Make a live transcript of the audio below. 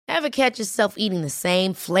Ever catch yourself eating the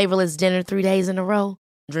same flavorless dinner 3 days in a row?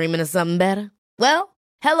 Dreaming of something better? Well,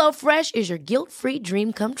 HelloFresh is your guilt-free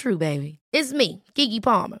dream come true, baby. It's me, Keke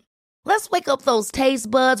Palmer. Let's wake up those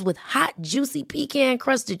taste buds with hot, juicy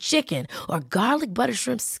pecan-crusted chicken or garlic butter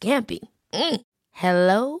shrimp scampi.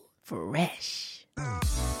 Hello Fresh.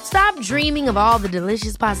 Stop dreaming of all the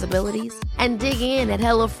delicious possibilities and dig in at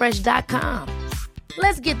HelloFresh.com.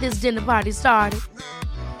 Let's get this dinner party started.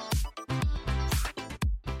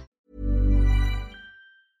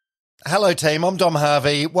 Hello team, I'm Dom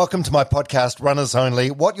Harvey. Welcome to my podcast, Runners Only.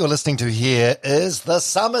 What you're listening to here is the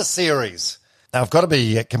Summer Series. Now, I've got to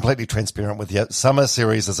be completely transparent with you. Summer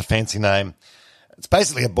Series is a fancy name. It's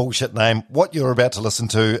basically a bullshit name. What you're about to listen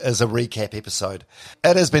to is a recap episode.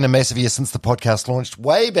 It has been a massive year since the podcast launched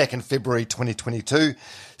way back in February 2022.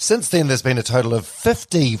 Since then, there's been a total of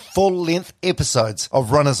 50 full-length episodes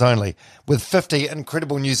of Runners Only with 50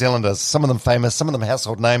 incredible New Zealanders, some of them famous, some of them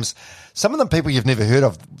household names, some of them people you've never heard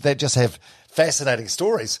of that just have fascinating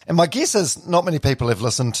stories. And my guess is not many people have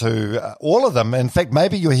listened to all of them. In fact,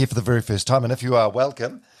 maybe you're here for the very first time, and if you are,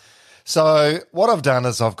 welcome. So what I've done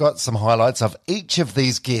is I've got some highlights of each of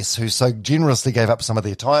these guests who so generously gave up some of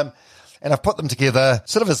their time, and I've put them together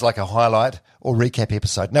sort of as like a highlight or recap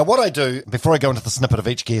episode. Now, what I do, before I go into the snippet of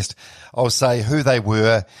each guest, I'll say who they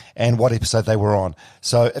were and what episode they were on.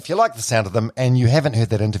 So if you like the sound of them and you haven't heard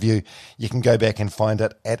that interview, you can go back and find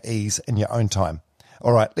it at ease in your own time.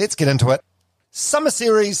 All right, let's get into it. Summer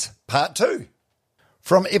Series Part 2.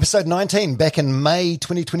 From episode 19, back in May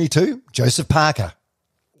 2022, Joseph Parker.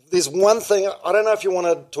 There's one thing, I don't know if you want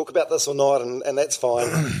to talk about this or not, and that's fine.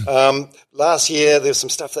 Last year, there was some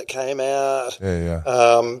stuff that came out.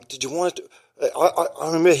 Yeah. Did you want to, I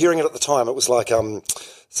remember hearing it at the time. It was like something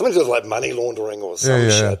to do with like money laundering or some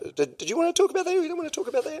shit. Did you want to talk about that or you don't want to talk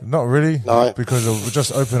about that? Not really. No. Because it would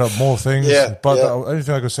just open up more things. Yeah. But the only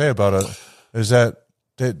thing I could say about it is that,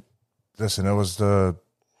 listen, it was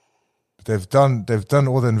they've done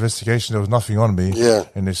all the investigation. There was nothing on me. Yeah.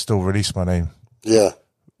 And they still released my name. Yeah.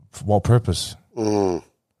 For what purpose?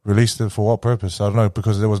 Released it for what purpose? I don't know,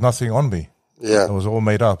 because there was nothing on me. Yeah. It was all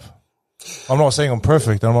made up. I'm not saying I'm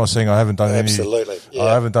perfect. I'm not saying I haven't done Absolutely. Yeah.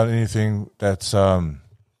 I haven't done anything that's against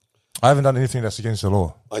the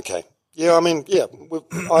law. Okay. Yeah, I mean,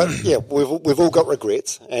 we've all got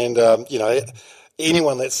regrets, and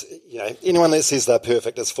anyone that says they're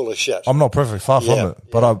perfect is full of shit. I'm not perfect, far from it.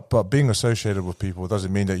 But being associated with people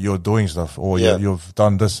doesn't mean that you're doing stuff or you've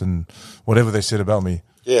done this and whatever they said about me.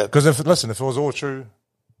 Yeah. Because if it was all true,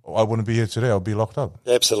 I wouldn't be here today. I'd be locked up.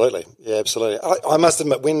 Absolutely. Yeah, absolutely. I must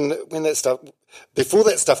admit, when that stuff, before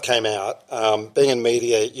that stuff came out, being in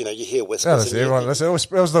media, you hear whispers. Yeah, it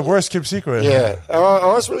was the worst kept secret. Yeah.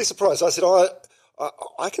 I was really surprised. I said,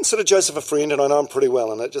 I consider Joseph a friend and I know him pretty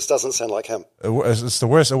well, and it just doesn't sound like him. It's the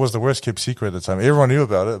worst. It was the worst kept secret at the time. Everyone knew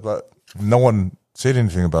about it, but no one said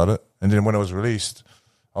anything about it. And then when it was released,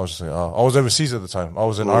 I was just like, I was overseas at the time. I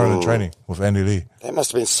was in Ireland training with Andy Lee. That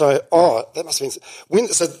must have been so. So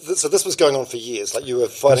this was going on for years. Like you were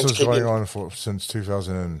fighting to keep. This was going on since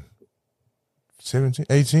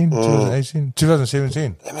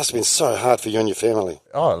 2017. That must have been so hard for you and your family.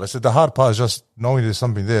 Oh, listen, the hard part is just knowing there's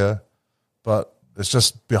something there, but it's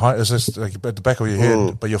just behind. It's just like at the back of your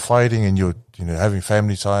head. But you're fighting and you're having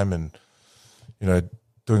family time and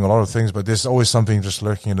doing a lot of things. But there's always something just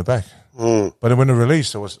lurking in the back. But when it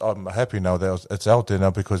released, I'm happy now that it's out there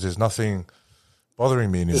now because there's nothing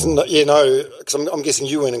bothering me anymore. Because I'm guessing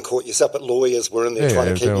you weren't in court yourself, but lawyers were in there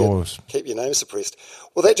trying to keep your name suppressed.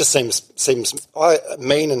 Well, that just seems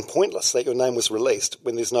mean and pointless that your name was released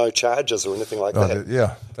when there's no charges or anything like that.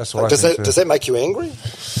 Yeah, that's what does that make you angry?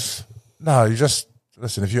 No, you just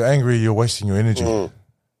listen. If you're angry, you're wasting your energy.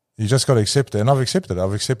 You just got to accept it, and I've accepted it.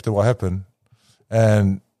 I've accepted what happened,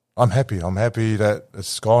 and I'm happy. I'm happy that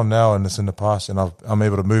it's gone now and it's in the past, and I'm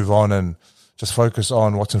able to move on and just focus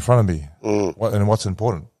on what's in front of me and what's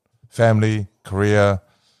important: family, career,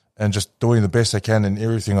 and just doing the best I can in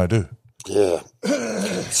everything I do. Yeah,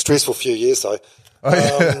 stressful few years though.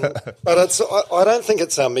 But I don't think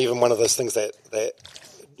it's even one of those things that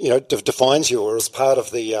defines you or is part of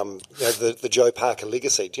the Joe Parker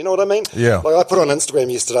legacy. Do you know what I mean? Yeah. Like I put on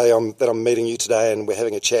Instagram yesterday that I'm meeting you today and we're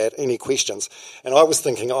having a chat. Any questions? And I was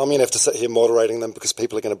thinking I'm going to have to sit here moderating them because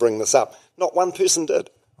people are going to bring this up. Not one person did.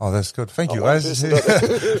 Oh, that's good. Thank you, guys.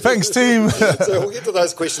 Thanks, team. So we'll get to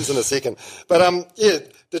those questions in a second. But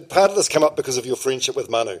did part of this come up because of your friendship with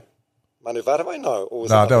Manu? Manu Vatuvei? No. Or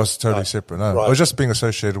that was totally separate. No, right. It was just being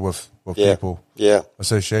associated with people. Yeah.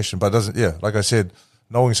 Association. But it doesn't, like I said,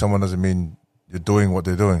 knowing someone doesn't mean you're doing what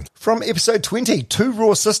they're doing. From episode 20, two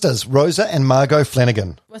Raw sisters, Rosa and Margot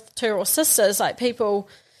Flanagan. With two Raw sisters, like people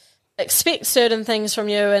expect certain things from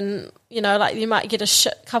you, and like you might get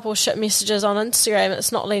a couple of shit messages on Instagram, and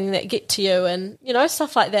it's not letting that get to you, and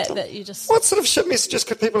stuff like that that you just. What sort of shit messages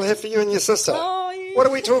could people have for you and your sister? Oh, yeah. What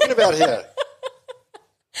are we talking about here?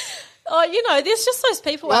 Oh, there's just those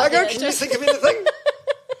people out there. Margot, can you think of anything?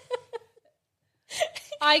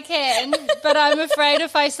 I can, but I'm afraid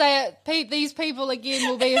if I say it, these people again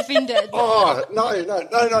will be offended. Oh,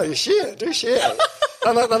 no, share, do share.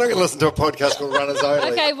 They're not going to listen to a podcast called Runners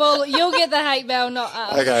Only. Okay, well, you'll get the hate mail, not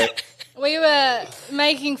us. Okay. We were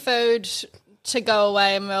making food to go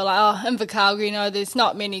away, and we were like, Invercargill, there's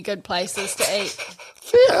not many good places to eat.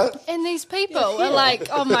 Fair. And these people were like,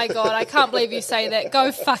 oh my God, I can't believe you say that.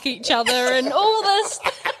 Go fuck each other and all this.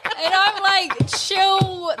 And I'm like,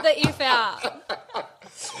 chill the F out.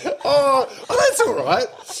 Oh, that's all right.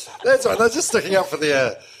 That's all right. They're just sticking up for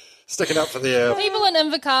their. People in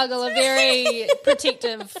Invercargill are very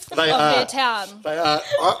protective of their town. They are.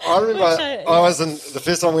 I remember I was the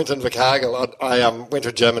first time I went to Invercargill, I went to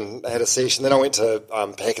a gym and had a session. Then I went to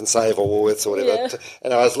Pack and Save or Woolworths or whatever,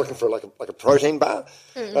 and I was looking for like a protein bar.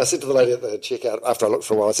 And I said to the lady at the checkout after I looked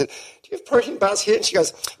for a while, I said, "Do you have protein bars here?" And she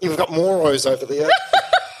goes, "Yeah, we've got Moros over there."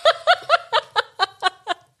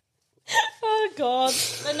 God.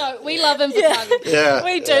 But no, we love Invercargill. Yeah,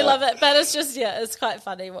 we do love it, but it's just it's quite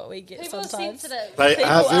funny what we get People sometimes. are sensitive. They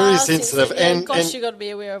are very sensitive, and gosh, you got to be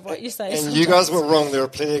aware of what you say. And sometimes. you guys were wrong. There are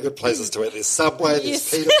plenty of good places to eat. There's Subway, there's Yes.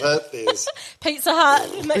 Peter Pit, there's Pizza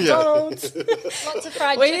Hut, McDonald's. Lots of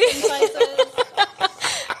fried chicken places.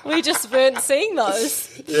 We just weren't seeing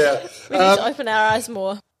those. yeah. We need to open our eyes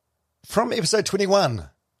more. From episode 21,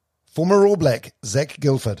 former All Black Zach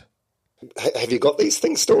Guildford. Have you got these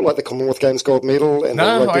things still, like the Commonwealth Games gold medal and the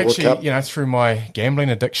No, Rugby I World Cup? actually, through my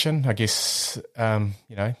gambling addiction, I guess,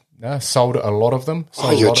 sold a lot of them.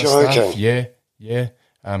 Sold you're a lot of joking. stuff. Yeah.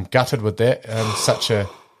 Gutted with that. Such a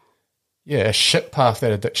shit path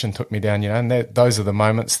that addiction took me down, and those are the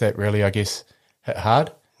moments that really, I guess, hit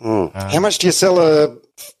hard. How much do you sell a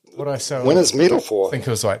What I sell, winner's medal for? I think it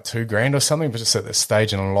was like $2,000 or something, but just at this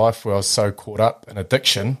stage in life where I was so caught up in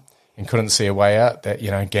addiction and couldn't see a way out, that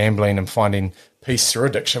gambling and finding peace through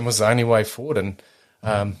addiction was the only way forward. And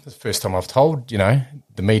it's the first time I've told the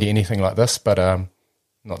media anything like this, but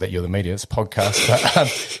not that you're the media, it's a podcast,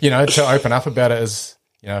 but to open up about it is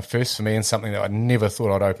first for me, and something that I never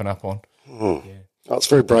thought I'd open up on. Oh, it's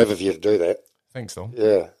very brave of you to do that. Thanks, Dom.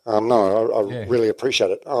 Yeah, no, I really appreciate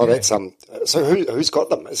it. Oh, that's So who's got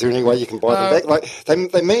them? Is there any way you can buy them back? Like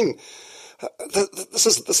they mean. This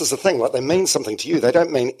is the thing. Like, they mean something to you. They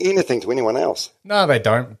don't mean anything to anyone else. No, they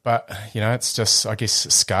don't. But it's just, I guess,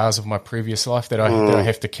 scars of my previous life that I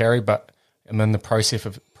have to carry. But I'm in the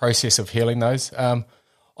process of healing those. I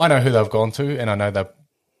know who they've gone to, and I know they've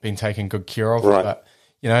been taken good care of. Right. But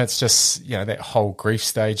it's just that whole grief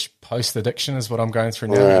stage post addiction is what I'm going through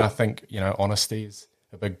now, and I think honesty is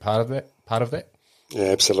a big part of that. Yeah,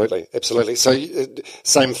 absolutely. So,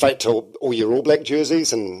 same fate to all your All Black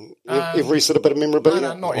jerseys and every sort of bit of memorabilia?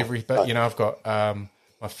 No, not every bit. I've got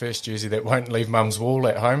my first jersey that won't leave Mum's wall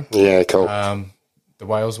at home. Yeah, cool. The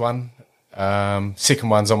Wales one. Second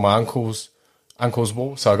one's on my uncle's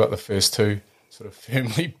wall, so I got the first two sort of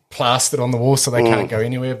firmly plastered on the wall so they can't go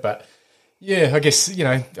anywhere. But yeah, I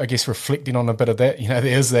guess reflecting on a bit of that,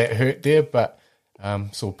 there's that hurt there, but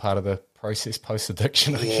it's all part of the process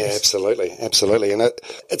post-addiction, I guess. Absolutely. And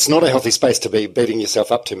it's not a healthy space to be beating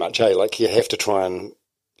yourself up too much, eh? Like, you have to try and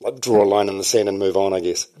draw a line in the sand and move on, I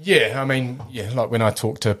guess. Yeah, like when I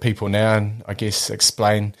talk to people now and I guess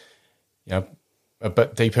explain, a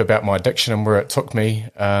bit deeper about my addiction and where it took me,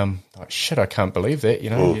 like, shit, I can't believe that,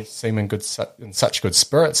 you seem in such good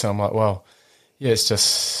spirits. And I'm like, well, yeah, it's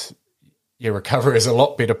just... recovery is a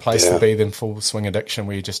lot better place to be than full swing addiction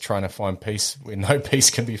where you're just trying to find peace where no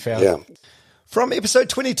peace can be found. Yeah. From episode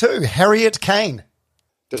 22, Harriet Kane.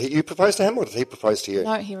 Did you propose to him or did he propose to you?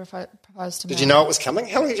 No, he proposed to me. Did you know it was coming?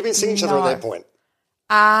 How long had you been seeing each other at that point?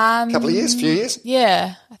 A couple of years, few years?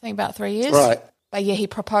 Yeah, I think about 3 years. Right. But yeah, he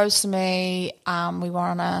proposed to me. We were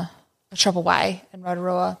on a trip away in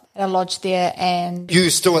Rotorua at a lodge there, and You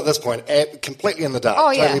still at this point, completely in the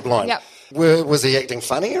dark, totally blind. Yep. Was he acting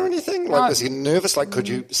funny or anything? Like, was he nervous? Like,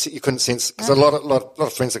 you couldn't sense? Because a lot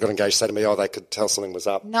of friends that got engaged say to me, they could tell something was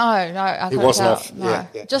up. No, I couldn't wasn't tell. off. No.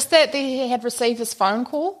 Yeah. Just that he had received his phone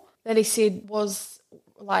call that he said was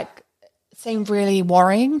like seemed really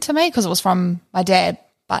worrying to me because it was from my dad,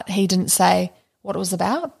 but he didn't say what it was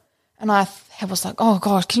about. And I was like, oh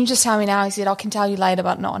God, can you just tell me now? He said, I can tell you later,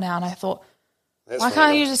 but not now. And I thought, why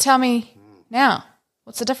can't you just tell me now?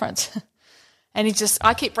 What's the difference? And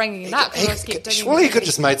I kept bringing it up. Surely he could have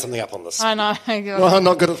just made something up on this. I know. Well, I'm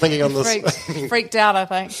not good at thinking on this. Freaked out, I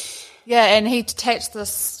think. Yeah, and he attached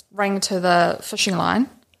this ring to the fishing line,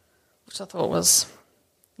 which I thought was,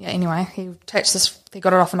 anyway, he attached this, he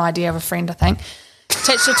got it off an idea of a friend, I think.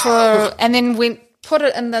 Attached it to and then put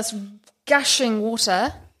it in this gushing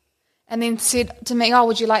water, and then said to me,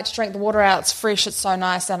 would you like to drink the water out? It's fresh, it's so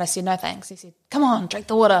nice. And I said, no thanks. He said, come on, drink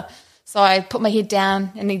the water. So I put my head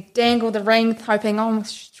down, and he dangled the ring, hoping,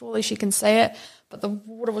 surely she can see it. But the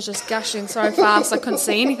water was just gushing so fast I couldn't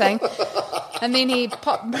see anything. And then he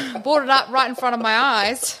brought it up right in front of my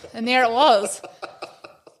eyes, and there it was.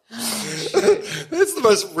 That's the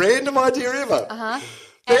most random idea ever.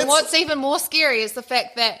 And what's even more scary is the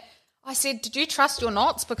fact that I said, did you trust your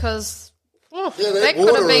knots? Because that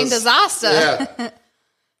could have been disaster.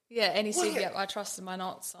 Yeah. And he said, I trusted my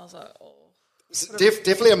knots. I was like,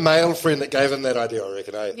 Definitely a male friend that gave him that idea, I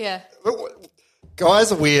reckon, eh? Yeah.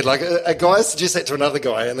 Guys are weird. Like a guy suggests that to another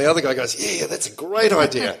guy, and the other guy goes, yeah, that's a great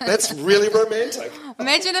idea. That's really romantic.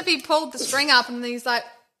 Imagine if he pulled the string up and he's like,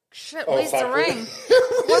 shit, where's the fuck. ring?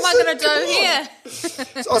 What am I going to do here?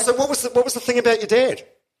 So what was the thing about your dad?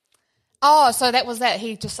 So that was that.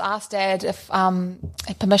 He just asked Dad if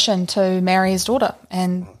permission to marry his daughter,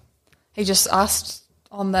 and he just asked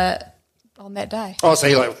on that day. Oh, so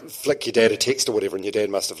he flicked your dad a text or whatever, and your dad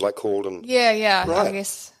must have called and Yeah, Right. I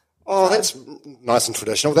guess. Oh, that's nice and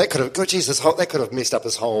traditional. That could have, that could have messed up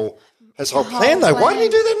his whole plan, though. Why didn't he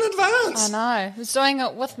do that in advance? I know. He was doing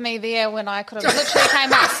it with me there when I could have literally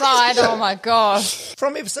came outside. Oh, my God.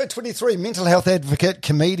 From episode 23, mental health advocate,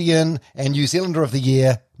 comedian, and New Zealander of the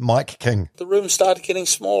Year, Mike King. The room started getting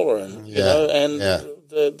smaller, and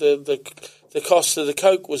the cost of the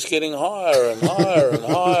coke was getting higher and higher and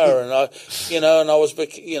higher, and I was,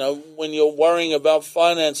 when you're worrying about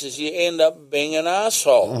finances, you end up being an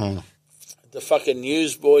asshole. The fucking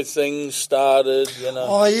newsboy thing started,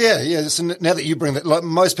 Oh yeah. So now that you bring that,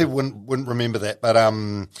 most people wouldn't remember that, but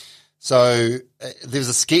so there was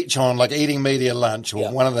a sketch on eating media lunch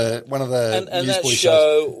or one of the and that newsboy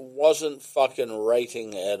show shows. Wasn't fucking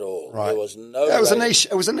rating at all. Right. There was no. It was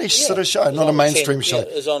rating. It was a niche sort of show, not a mainstream show.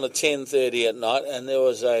 It was on at 10:30 at night, and there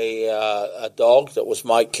was a dog that was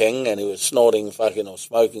Mike King, and he was snorting fucking or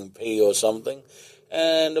smoking pee or something,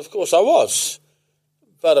 and of course I was.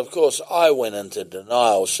 But, of course, I went into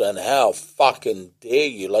denial saying, how fucking dare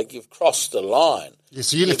you? You've crossed the line. Yeah,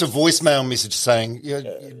 so you left a voicemail message saying...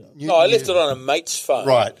 No, I left it on a mate's phone.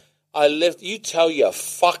 Right. You tell your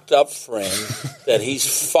fucked up friend that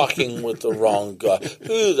he's fucking with the wrong guy.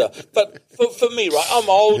 But for me, right, I'm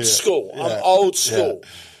old school. I'm old school.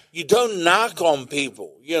 You don't knock on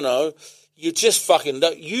people, You just fucking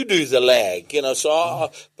don't. You do the lag,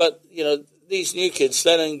 but these new kids,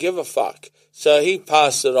 they don't give a fuck. So he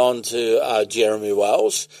passed it on to Jeremy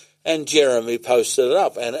Wells, and Jeremy posted it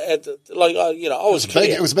up. And I was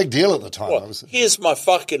clear. It was a big deal at the time. Well, here's my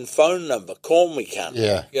fucking phone number. Call me, cunt.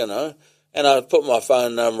 Yeah. And I put my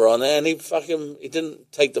phone number on there, and he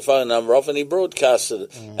didn't take the phone number off, and he broadcasted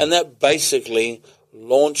it. And that basically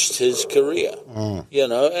launched his career. And,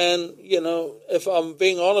 if I'm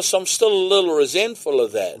being honest, I'm still a little resentful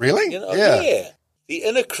of that. Really? Yeah. The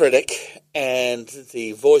inner critic and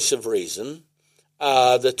the voice of reason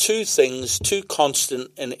are the two things, too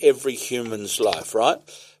constant in every human's life, right?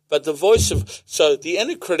 But the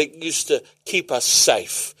inner critic used to keep us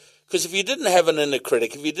safe. Because if you didn't have an inner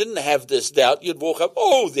critic, if you didn't have this doubt, you'd walk up,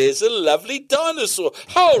 oh, there's a lovely dinosaur.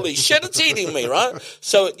 Holy shit, it's eating me, right?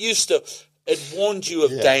 So it warned you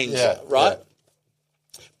of danger, right?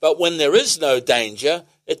 Yeah. But when there is no danger,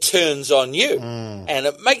 it turns on you and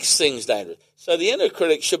it makes things dangerous. So the inner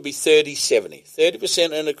critic should be 30-70.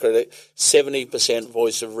 30% inner critic, 70%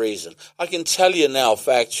 voice of reason. I can tell you now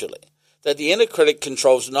factually that the inner critic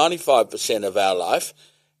controls 95% of our life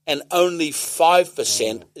and only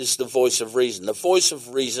 5% is the voice of reason. The voice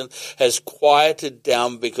of reason has quieted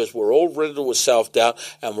down because we're all riddled with self-doubt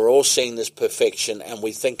and we're all seeing this perfection and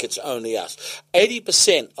we think it's only us.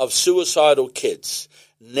 80% of suicidal kids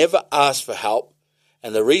never ask for help.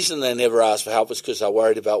 And the reason they never ask for help is because they're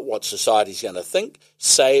worried about what society's going to think,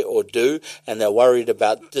 say, or do, and they're worried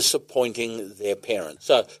about disappointing their parents.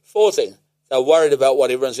 So, fourth thing, they're worried about what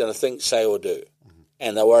everyone's going to think, say, or do.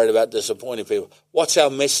 And they're worried about disappointing people. What's our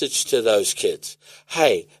message to those kids?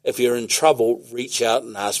 Hey, if you're in trouble, reach out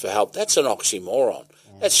and ask for help. That's an oxymoron.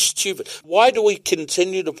 That's stupid. Why do we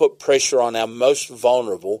continue to put pressure on our most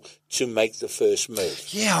vulnerable to make the first move?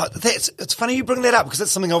 Yeah, it's funny you bring that up because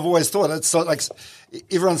that's something I've always thought. It's like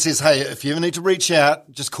everyone says, hey, if you ever need to reach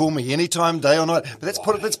out, just call me anytime, day or night.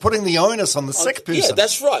 But that's putting the onus on the sick person. Yeah,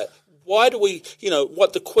 that's right. Why do we,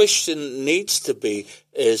 what the question needs to be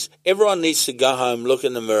is everyone needs to go home, look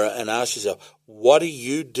in the mirror and ask yourself, what are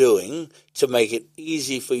you doing to make it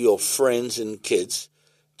easy for your friends and kids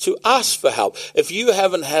to ask for help? If you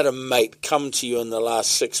haven't had a mate come to you in the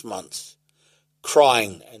last 6 months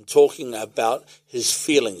crying and talking about his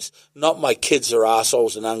feelings, not my kids are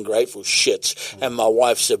assholes and ungrateful shits and my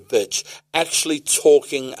wife's a bitch, actually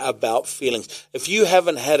talking about feelings. If you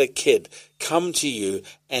haven't had a kid come to you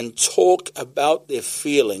and talk about their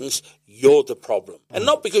feelings, you're the problem. And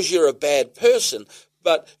not because you're a bad person,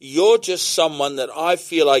 but you're just someone that I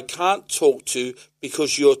feel I can't talk to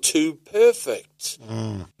because you're too perfect.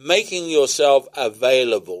 Making yourself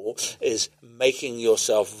available is making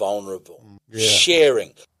yourself vulnerable.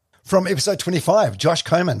 Sharing. From episode 25, Josh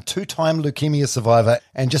Coman, 2-time leukemia survivor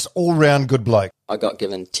and just all-round good bloke. I got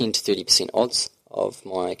given 10 to 30% odds of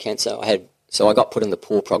my cancer. So I got put in the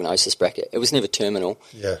poor prognosis bracket. It was never terminal.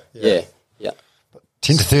 Yeah.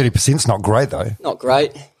 10 to 30% is not great, though. Not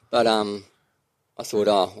great, but I thought,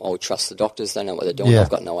 I'll trust the doctors. They know what they're doing. Yeah. I've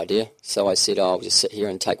got no idea. So I said, I'll just sit here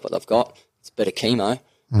and take what they've got. It's a bit of chemo.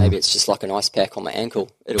 Maybe it's just like an ice pack on my ankle.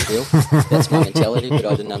 It'll heal. That's my mentality, but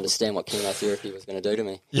I didn't understand what chemotherapy was going to do to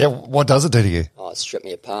me. Yeah, what does it do to you? Oh, it stripped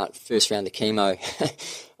me apart. First round of chemo,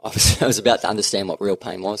 I was about to understand what real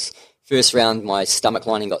pain was. First round, my stomach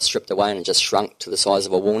lining got stripped away and it just shrunk to the size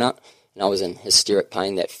of a walnut, and I was in hysteric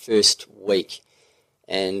pain that first week.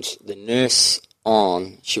 And the nurse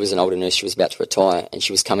she was an older nurse, she was about to retire, and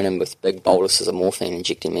she was coming in with big boluses of morphine,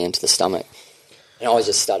 injecting me into the stomach. And I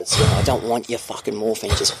just started swearing, I don't want your fucking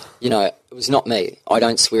morphine. Just, it was not me. I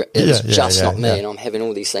don't swear. It was just not me. And I'm having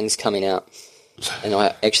all these things coming out. And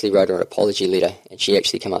I actually wrote her an apology letter. And she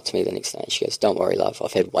actually came up to me the next day and she goes, don't worry, love.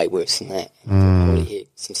 I've had way worse than that. Holy heck,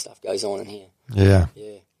 some stuff goes on in here. Yeah.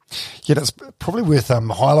 That's probably worth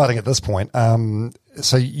highlighting at this point.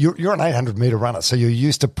 So you're an 800-metre runner, so you're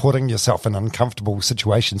used to putting yourself in uncomfortable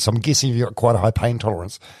situations. So I'm guessing you've got quite a high pain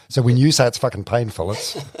tolerance. So when you say it's fucking painful,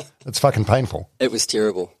 it's fucking painful. It was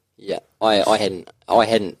terrible. Yeah, I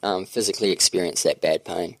hadn't physically experienced that bad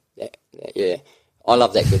pain. I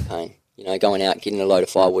love that good pain. Going out, getting a load of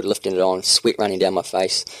firewood, lifting it on, sweat running down my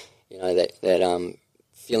face. That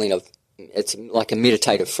feeling of. It's like a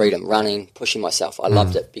meditative freedom, running, pushing myself. I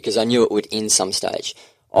loved it because I knew it would end some stage.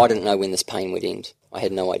 I didn't know when this pain would end. I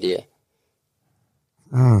had no idea.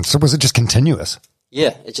 So was it just continuous?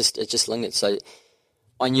 Yeah, it just lingered. So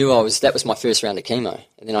I knew that was my first round of chemo,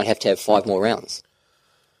 and then I'd have to have 5 more rounds.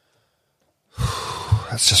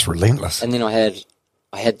 That's just relentless. And then I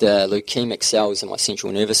had the leukemic cells in my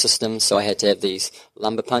central nervous system, so I had to have these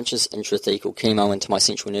lumbar punches, intrathecal chemo into my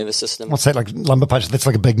central nervous system. What's that, like lumbar punch? That's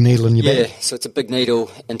like a big needle in your back? Yeah, so it's a big needle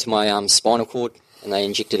into my spinal cord, and they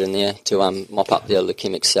inject it in there to mop up the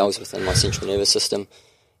leukemic cells within my central nervous system.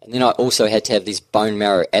 And then I also had to have these bone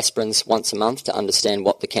marrow aspirins once a month to understand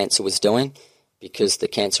what the cancer was doing, because the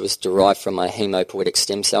cancer was derived from my hemopoietic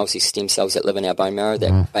stem cells, these stem cells that live in our bone marrow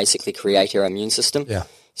that basically create our immune system. Yeah.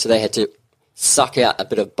 So they had to suck out a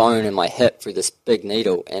bit of bone in my hip through this big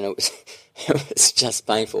needle, and it was just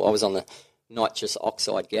painful. I was on the nitrous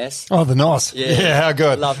oxide gas. Oh, the NOS. Yeah, how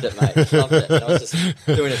good. Loved it, mate. Loved it. And I was just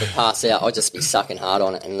doing it to pass out. I'd just be sucking hard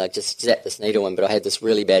on it and like just zap this needle in. But I had this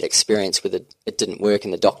really bad experience with it didn't work,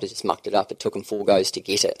 and the doctor just mucked it up. It took him 4 goes to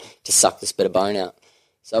get it, to suck this bit of bone out.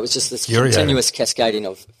 So it was just this continuous cascading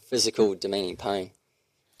of physical demeaning pain.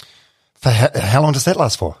 For how long does that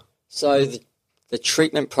last for? So the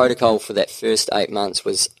treatment protocol for that first 8 months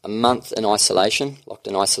was a month in isolation, locked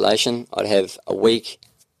in isolation. I'd have a week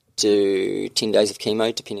to 10 days of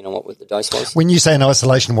chemo, depending on what the dose was. When you say in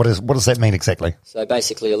isolation, what does that mean exactly? So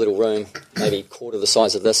basically a little room, maybe quarter the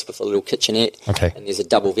size of this, with a little kitchenette. Okay. And there's a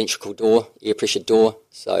double ventricle door, air pressure door,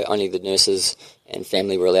 so only the nurses and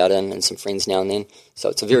family were allowed in, and some friends now and then. So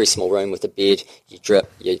it's a very small room with a bed, your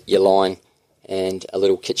drip, your line, and a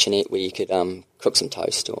little kitchenette where you could cook some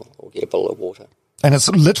toast or get a bottle of water. And it's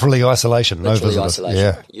literally isolation, literally no visitors.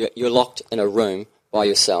 Isolation. Yeah. You're locked in a room by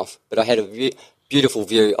yourself, but I had a beautiful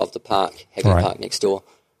view of the park, Hagley Park next door,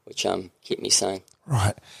 which kept me sane.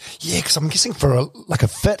 Right. Yeah, because I'm guessing for a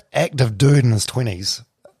fit, active dude in his 20s,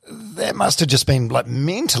 that must have just been like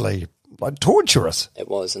mentally like torturous. It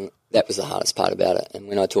was, and that was the hardest part about it. And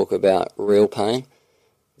when I talk about real pain,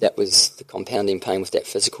 that was the compounding pain with that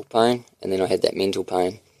physical pain, and then I had that mental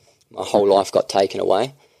pain. My whole life got taken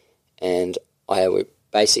away, and I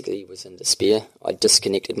basically was in despair. I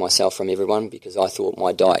disconnected myself from everyone because I thought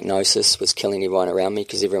my diagnosis was killing everyone around me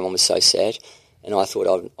because everyone was so sad, and I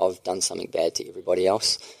thought I've done something bad to everybody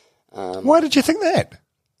else. Why did you think that?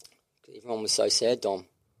 Everyone was so sad, Dom.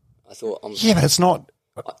 I thought yeah, but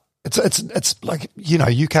it's It's like,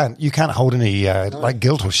 you can't hold any like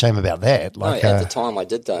guilt or shame about that. Like, no, at the time I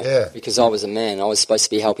did though, yeah. because I was a man. I was supposed to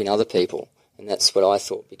be helping other people, and that's what I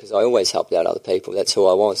thought, because I always helped out other people. That's who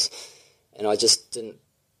I was, and I just didn't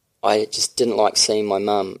like seeing my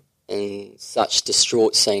mum in such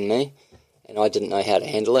distraught seeing me, and I didn't know how to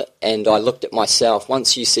handle it. And I looked at myself.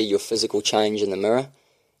 Once you see your physical change in the mirror,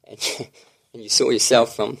 and you saw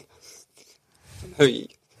yourself from who you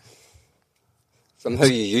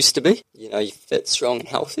used to be, you're fit, strong and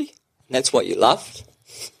healthy, and that's what you loved,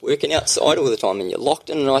 working outside all the time, and you're locked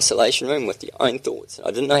in an isolation room with your own thoughts. And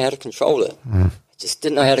I didn't know how to control it. I just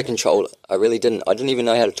didn't know how to control it. I really didn't. I didn't even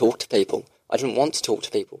know how to talk to people. I didn't want to talk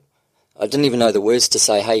to people. I didn't even know the words to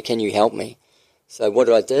say, hey, can you help me? So what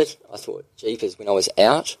I did, I thought, jeepers, when I was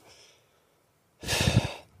out,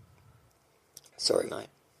 sorry mate,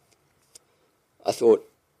 I thought,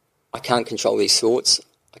 I can't control these thoughts.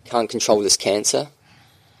 I can't control this cancer.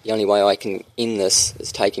 The only way I can end this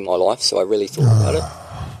is taking my life. So I really thought about it.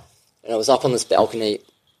 And I was up on this balcony,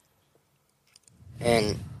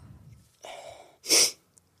 and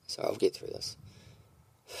sorry, I'll get through this.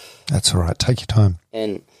 That's all right. Take your time.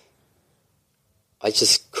 And I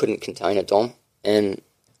just couldn't contain it, Dom. And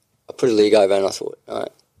I put a leg over and I thought, no,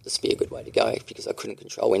 this would be a good way to go, because I couldn't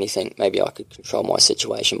control anything. Maybe I could control my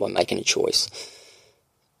situation by making a choice.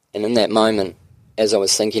 And in that moment, as I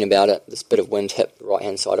was thinking about it, this bit of wind hit the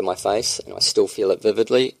right-hand side of my face, and I still feel it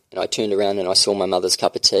vividly. And I turned around and I saw my mother's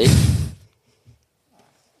cup of tea.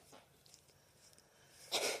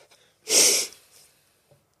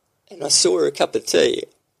 And I saw her cup of tea.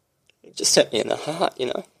 It just hit me in the heart,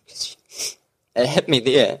 It hit me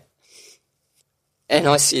there. And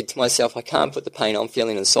I said to myself, I can't put the pain I'm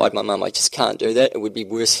feeling inside my mum. I just can't do that. It would be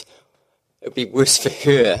worse. It would be worse for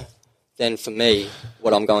her than for me,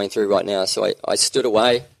 what I'm going through right now. So I stood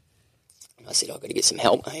away, and I said, I've got to get some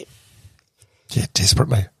help, mate. Yeah,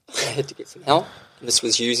 desperately. I had to get some help. And this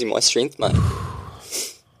was using my strength, mate.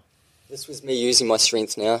 This was me using my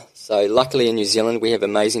strength now. So luckily in New Zealand, we have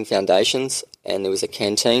amazing foundations, and there was a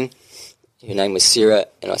canteen. Her name was Sarah,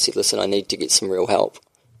 and I said, listen, I need to get some real help.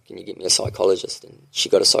 Can you get me a psychologist? And she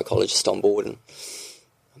got a psychologist on board, and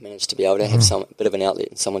I managed to be able to have a bit of an outlet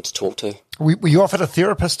and someone to talk to. Were you offered a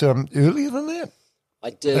therapist earlier than that? I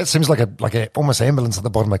did. That seems like a almost ambulance at the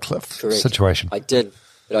bottom of a cliff situation. I did,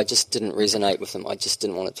 but I just didn't resonate with them. I just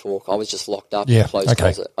didn't want to talk. I was just locked up in a closed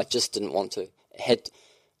closet. I just didn't want to.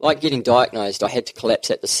 Like getting diagnosed, I had to collapse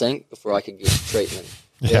at the sink before I could get treatment.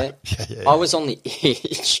 Yeah. I was on the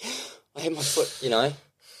edge. I had my foot,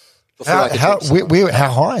 before I could how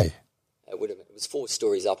high? It was 4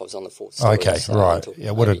 stories up. I was on the 4th story. Okay, right.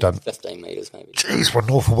 Yeah, would have done 15 metres maybe. Jeez, what an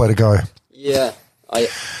awful way to go. Yeah,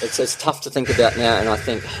 it's tough to think about now, and I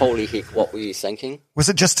think, holy heck, what were you thinking? Was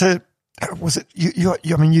it just you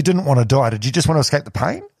didn't want to die. Did you just want to escape the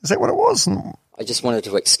pain? Is that what it was? I just wanted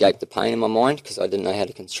to escape the pain in my mind because I didn't know how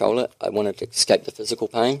to control it. I wanted to escape the physical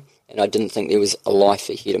pain, and I didn't think there was a life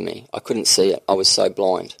ahead of me. I couldn't see it. I was so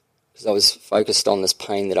blind because I was focused on this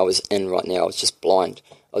pain that I was in right now. I was just blind.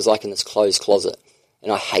 I was like in this closed closet,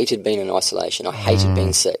 and I hated being in isolation. I hated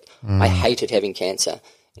being sick. I hated having cancer.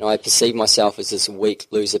 And I perceived myself as this weak,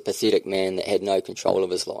 loser, pathetic man that had no control of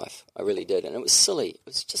his life. I really did. And it was silly. It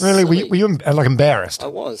was just really silly. Were you like embarrassed? I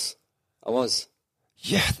was.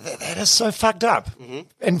 Yeah, that is so fucked up. Mm-hmm.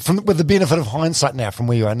 And with the benefit of hindsight now, from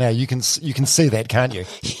where you are now, you can see that, can't you?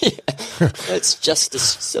 Yeah. It's just this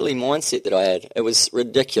silly mindset that I had. It was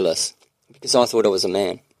ridiculous because I thought I was a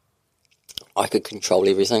man. I could control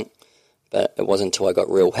everything, but it wasn't until I got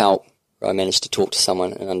real help where I managed to talk to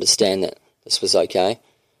someone and understand that this was okay,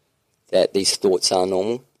 that these thoughts are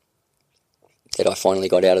normal, that I finally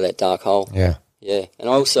got out of that dark hole. Yeah. Yeah. And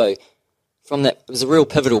I also, from that, it was a real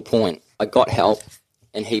pivotal point. I got help,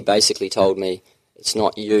 and he basically told me, it's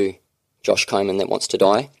not you, Josh Coleman, that wants to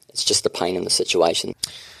die. It's just the pain in the situation.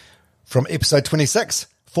 From episode 26,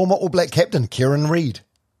 former All Black captain Kieran Reid.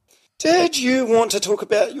 Did you want to talk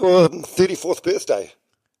about your 34th birthday?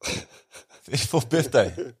 34th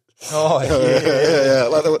birthday? Oh, yeah.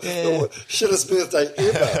 Like the shittest birthday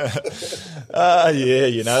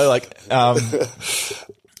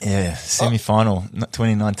ever. Semi-final,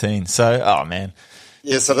 2019. So, man.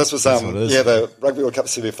 Yeah, so this was the Rugby World Cup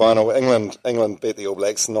semi-final. England beat the All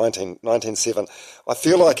Blacks 19-7. I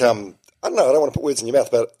feel like, I don't know, I don't want to put words in your mouth,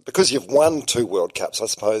 but because you've won 2 World Cups, I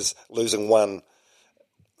suppose losing one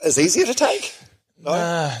is easier to take? No?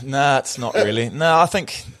 Nah, it's not really. No, I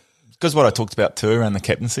think because what I talked about too around the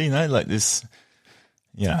captaincy, like this,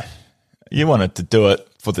 you wanted to do it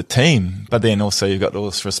for the team, but then also you've got all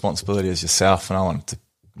this responsibility as yourself, and I wanted to,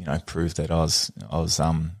 prove that I was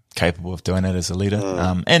capable of doing it as a leader.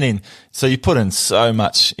 And then, so you put in so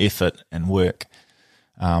much effort and work,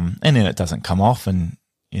 and then it doesn't come off. And,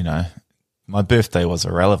 you know, my birthday was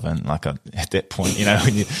irrelevant. Like at that point, you know,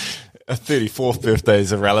 when a 34th birthday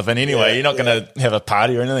is irrelevant anyway. You're not going to have a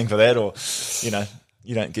party or anything for that, or, you know,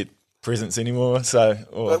 you don't get presents anymore. So,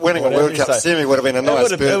 or but winning a World Cup semi would have been a nice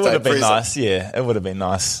birthday It would have been present. nice, yeah. It would have been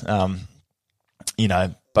nice, you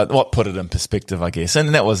know. But what put it in perspective, I guess,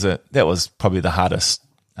 and that was probably the hardest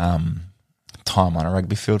time on a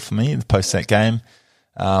rugby field for me. Post that game,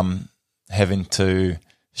 having to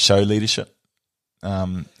show leadership,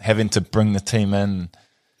 having to bring the team in.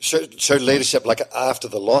 Show leadership like after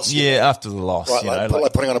the loss. Yeah, after the loss. Right, you like, know,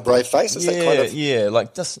 like putting on a brave face. Is that kind of... yeah,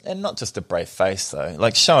 like just, and not just a brave face though,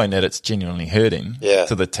 like showing that it's genuinely hurting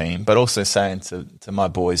to the team, but also saying to my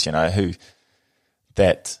boys, you know,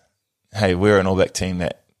 that hey, we're an All Black team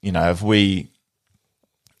that, you know, if we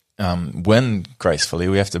win gracefully,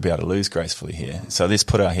 we have to be able to lose gracefully here. So let's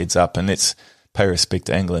put our heads up and let's pay respect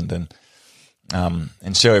to England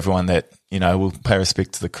and show everyone that, you know, we'll pay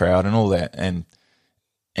respect to the crowd and all that. And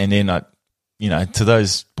then you know, to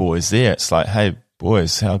those boys there, it's like, hey,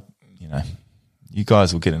 boys, how, you know, you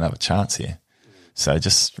guys will get another chance here. So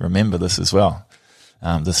just remember this as well,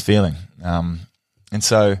 this feeling.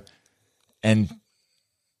 And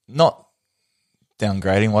not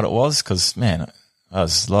downgrading what it was, because, man, there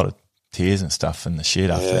was a lot of tears and stuff in the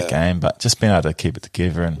shed after that game, but just being able to keep it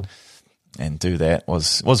together and do that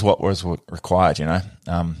was what was required, you know.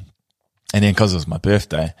 And then because it was my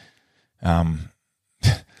birthday,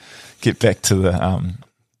 get back to the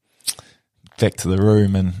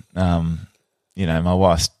room, and you know, my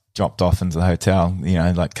wife dropped off into the hotel, you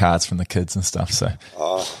know, like cards from the kids and stuff. So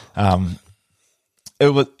it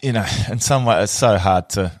was, you know, in some way it's so hard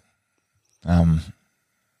to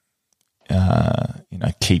you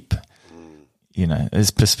know, keep, you know, his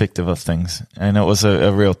perspective of things. And it was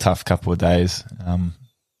a real tough couple of days,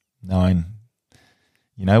 knowing,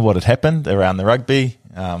 you know, what had happened around the rugby.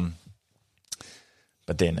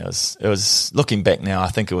 But then it was looking back now, I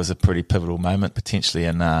think it was a pretty pivotal moment potentially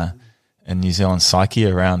in New Zealand's psyche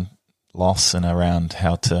around loss and around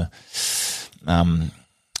how to,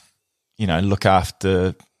 you know, look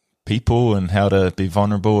after people and how to be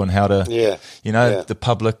vulnerable and how to, you know, the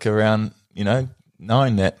public around, you know,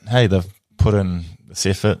 knowing that, hey, they've put in this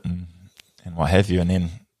effort and what have you, and then,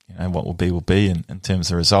 you know, what will be in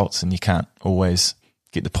terms of results, and you can't always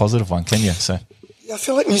get the positive one, can you? So. I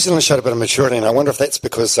feel like New Zealand showed a bit of maturity, and I wonder if that's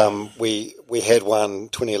because we had one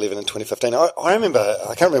 2011 and 2015. I remember,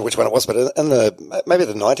 I can't remember which one it was, but in maybe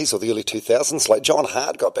the 90s or the early 2000s, like John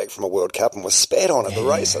Hart got back from a World Cup and was spat on at the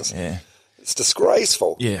races. Yeah. It's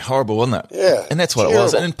disgraceful. Yeah, horrible, wasn't it? Yeah. And that's what it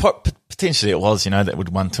was. And potentially it was, you know, that we'd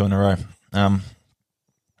won 2 in a row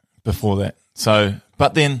before that. So,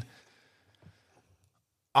 but then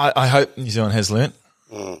I hope New Zealand has learnt,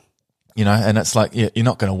 you know, and it's like, you're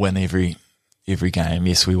not going to win every game.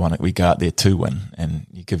 Yes, we want it. We go out there to win, and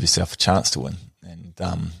you give yourself a chance to win. And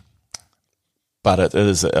but it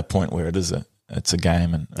is a point where it's a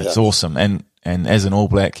game, and it's awesome. And as an All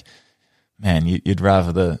Black, man, you'd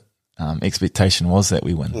rather the expectation was that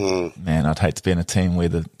we win. Man, I'd hate to be in a team where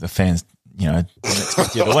the fans, you know, didn't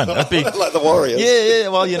expect you to win. It'd be like the Warriors. Yeah.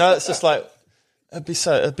 Well, you know, it's just like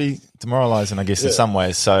it'd be demoralising, I guess, in some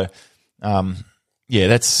ways. So,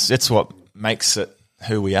 that's what makes it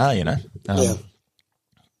who we are, you know.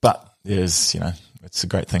 But there's, you know, it's a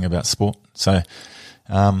great thing about sport. So,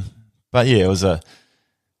 but yeah, it was a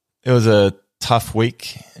tough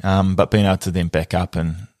week, but being able to then back up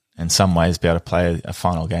and in some ways be able to play a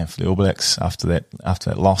final game for the All Blacks after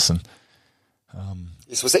that loss, and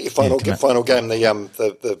yes, was that your final game?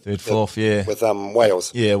 The third, fourth, with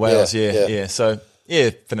Wales. Yeah, Wales. Yeah. So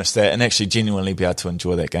finished that and actually genuinely be able to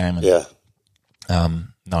enjoy that game. And,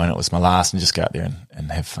 knowing it was my last, and just go out there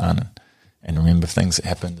and have fun and remember things that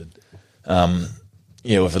happened. And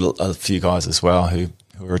with a few guys as well who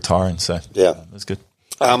were retiring. So it was good.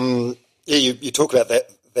 You talk about that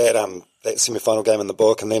semi-final game in the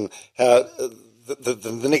book, and then how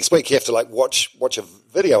the next week you have to like watch a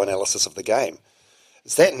video analysis of the game.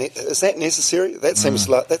 Is that necessary?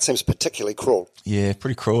 That seems particularly cruel. Yeah,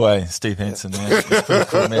 pretty cruel, eh? Steve Hansen, man. It's pretty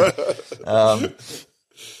cruel, man.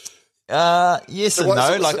 Yes and no.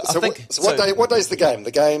 What day's the game?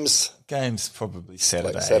 The game's probably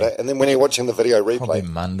Saturday. Saturday, and then when you're watching the video replay, probably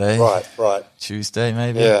Monday, right, Tuesday,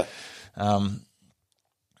 maybe. Yeah.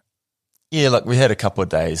 Look, we had a couple of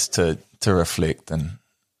days to reflect, and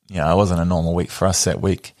it wasn't a normal week for us that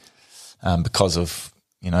week because of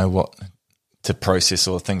what to process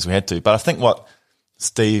all the things we had to. But I think what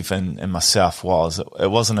Steve and myself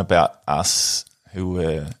it wasn't about us who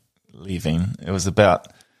were leaving. It was about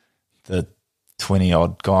the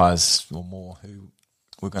 20-odd guys or more who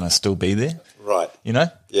were going to still be there. Right. You know?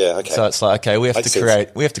 Yeah, okay. So it's like, okay, we have Makes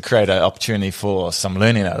to create an opportunity for some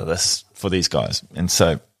learning out of this for these guys. And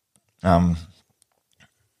so,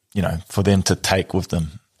 you know, for them to take with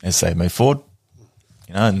them as they move forward,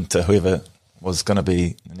 you know, and to whoever was going to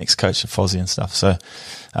be the next coach of Fozzie and stuff. So,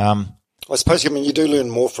 I suppose, I mean, you do learn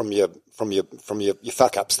more from your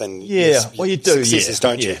fuck ups than your you do, successes,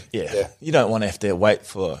 don't you? Yeah. You don't want to have to wait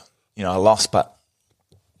for, you know, a loss, but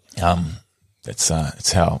it's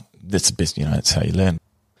how the best, you know, it's how you learn.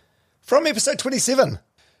 From episode 27,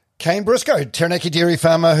 Kane Briscoe, Taranaki dairy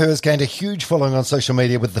farmer who has gained a huge following on social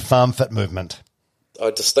media with the Farm Fit movement.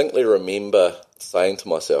 I distinctly remember saying to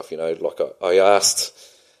myself, you know, like I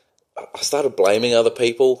started blaming other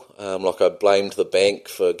people. Like I blamed the bank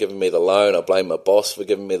for giving me the loan. I blamed my boss for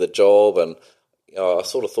giving me the job. And you know, I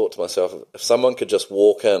sort of thought to myself, if someone could just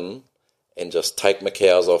walk in and just take my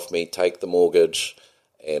cows off me, take the mortgage,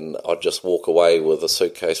 and I'd just walk away with a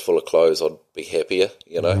suitcase full of clothes, I'd be happier,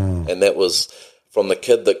 you know. And that was from the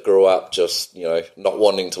kid that grew up just, you know, not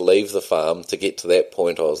wanting to leave the farm to get to that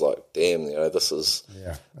point. I was like, damn, you know, this is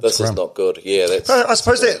not good. Yeah, that's. I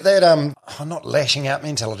suppose that not lashing out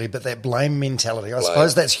mentality, but that blame mentality. I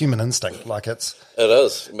suppose that's human instinct. Like it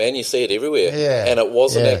is, man. You see it everywhere. Yeah, and it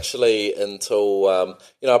wasn't actually until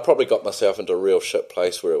you know, I probably got myself into a real shit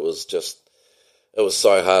place where it was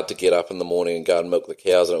so hard to get up in the morning and go and milk the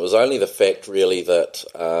cows, and it was only the fact really that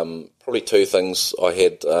probably two things. I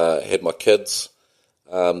had my kids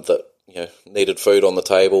that, you know, needed food on the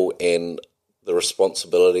table, and the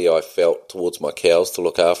responsibility I felt towards my cows to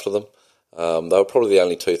look after them. They were probably the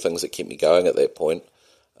only two things that kept me going at that point.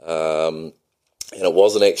 And it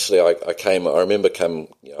wasn't actually, I remember,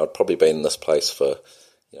 you know, I'd probably been in this place for,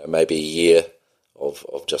 you know, maybe a year of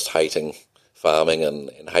just hating farming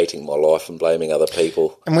and hating my life and blaming other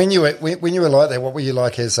people. And when you were like that, what were you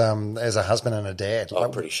like as a husband and a dad?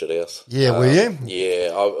 I'm pretty shit ass. Yeah, were you?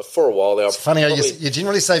 Yeah, for a while there. It's funny how you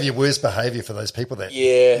generally save your worst behaviour for those people that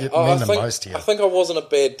mean the most to you. I think I wasn't a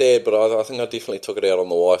bad dad, but I think I definitely took it out on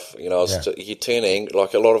the wife. You know, you turn angry,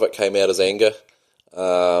 like a lot of it came out as anger.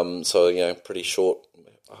 So, you know, pretty short.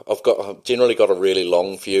 I've generally got a really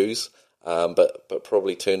long fuse. But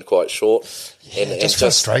probably turned quite short. Yeah, and just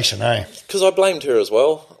frustration, eh? Because I blamed her as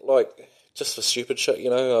well, like just for stupid shit,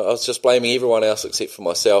 you know. I was just blaming everyone else except for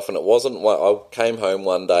myself, and it wasn't. I came home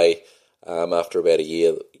one day after about a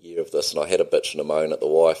year of this, and I had a bitch and a moan at the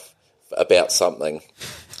wife about something,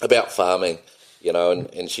 about farming, you know,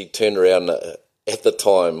 and she turned around. At the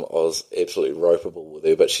time, I was absolutely ropeable with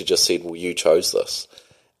her, but she just said, well, you chose this.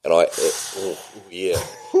 And it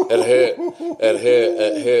hurt,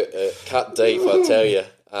 it cut deep, I tell you.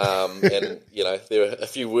 And, you know, there were a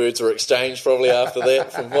few words were exchanged probably after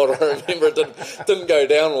that. From what I remember, it didn't go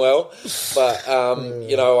down well. But,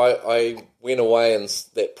 you know, I went away, and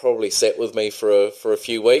that probably sat with me for a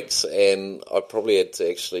few weeks, and I probably had to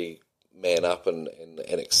actually man up and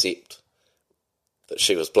accept that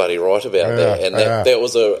she was bloody right about that. And that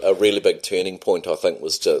was a really big turning point, I think,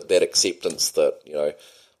 was just that acceptance that, you know,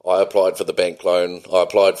 I applied for the bank loan, I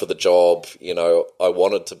applied for the job, you know, I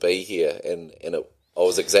wanted to be here, and I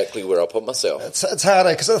was exactly where I put myself. It's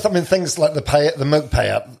harder because, I mean, things like the milk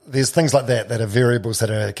payout, there's things like that are variables that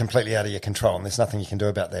are completely out of your control, and there's nothing you can do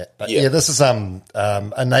about that. But yeah, this is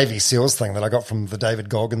a Navy SEALs thing that I got from the David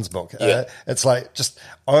Goggins book. Yeah. It's like just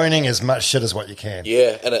owning as much shit as what you can.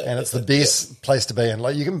 Yeah, and it's the best place to be. And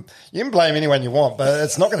like you can blame anyone you want, but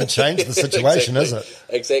it's not going to change the situation, exactly. Is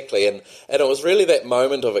it? Exactly, and it was really that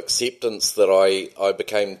moment of acceptance that I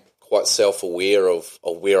became quite self-aware of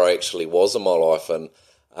where I actually was in my life, and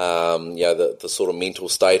you know, the sort of mental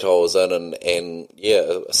state I was in, and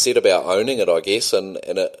I set about owning it, I guess, and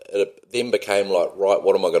it then became like, right,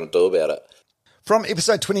 what am I going to do about it? From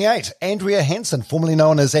episode 28, Andrea Hansen, formerly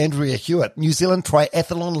known as Andrea Hewitt, New Zealand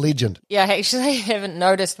triathlon legend. Yeah, I actually haven't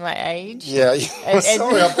noticed my age. Yeah,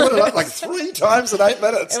 sorry, I put it up like 3 times in 8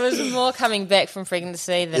 minutes. It was more coming back from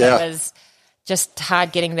pregnancy than it was just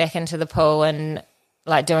hard getting back into the pool and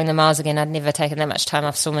like doing the miles again. I'd never taken that much time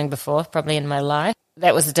off swimming before, probably in my life.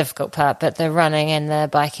 That was the difficult part, but the running and the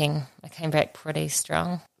biking, I came back pretty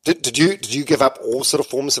strong. Did you give up all sort of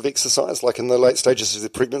forms of exercise, like in the late stages of the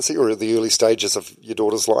pregnancy or the early stages of your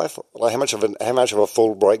daughter's life? Like how much of a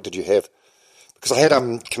full break did you have? Because I had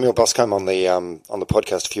Camille Boscombe on the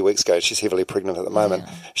podcast a few weeks ago. She's heavily pregnant at the moment.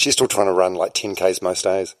 Yeah. She's still trying to run like 10Ks most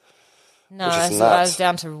days. No, so I was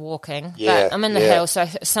down to walking. Yeah, but I'm in the hills, so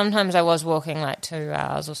sometimes I was walking like 2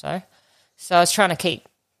 hours or so. So I was trying to keep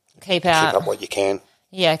out. Keep up what you can.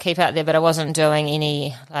 Yeah, keep out there, but I wasn't doing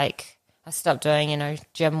any like I stopped doing,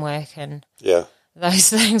 gym work and Yeah. those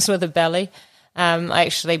things with a belly. I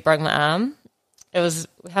actually broke my arm. It was,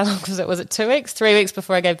 how long was it? Was it 2 weeks? 3 weeks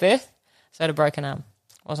before I gave birth? So I had a broken arm.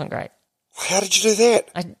 Wasn't great. How did you do that?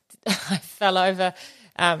 I fell over.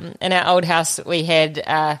 In our old house, we had,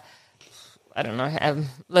 a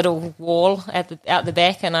little wall out the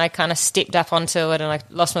back, and I kind of stepped up onto it, and I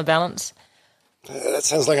lost my balance. That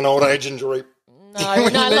sounds like an old age injury. No,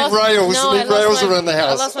 when you leave rails around the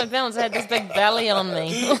house. I lost my balance. I had this big belly on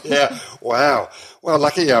me. Yeah. Wow. Well,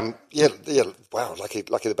 lucky. Wow. Lucky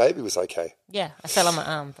the baby was okay. Yeah, I fell on my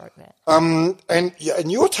arm, broke that. And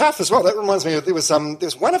you're tough as well. That reminds me of there was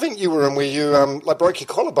one event you were in where you broke your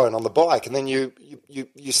collarbone on the bike, and then you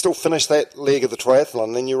still finished that leg of the triathlon,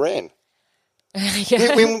 and then you ran.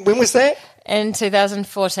 Yeah. When was that? In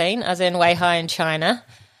 2014, I was in Weihai in China.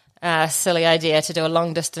 Silly idea to do a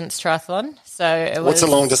long distance triathlon. So what's a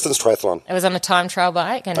long distance triathlon? It was on a time trial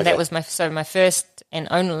bike, and that was my first and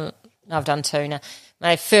only. I've done 2 now.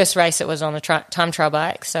 My first race, it was on a time trial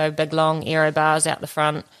bike, so big long aero bars out the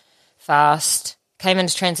front, fast. Came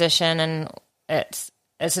into transition, and it's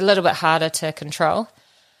a little bit harder to control.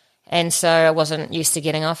 And so I wasn't used to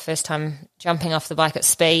getting off, first time jumping off the bike at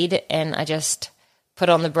speed, and I just put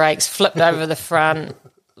on the brakes, flipped over the front,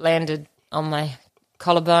 landed on my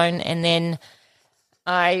collarbone, and then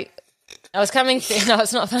I was coming through. No,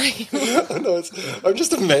 it's not funny. No, I'm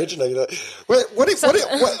just imagining that.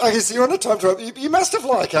 Okay, so you're on a time trial. You must have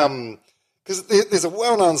because there's a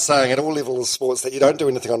well-known saying at all levels of sports that you don't do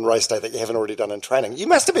anything on race day that you haven't already done in training. You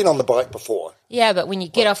must have been on the bike before. Yeah, but when you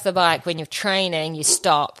get off the bike, when you're training, you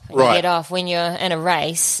stop. And right. You get off. When you're in a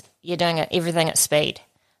race, you're doing everything at speed.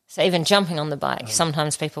 So even jumping on the bike,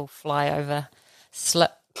 sometimes people fly over, slip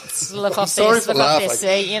off their seat,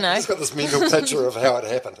 I've just got this mental picture of how it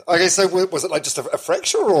happened. Okay, so was it like just a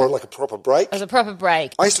fracture or like a proper break? It was a proper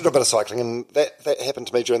break. I used to do a bit of cycling, and that happened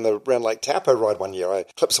to me during the Round Lake Taupo ride one year. I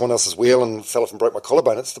clipped someone else's wheel and fell off and broke my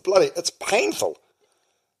collarbone. It's painful.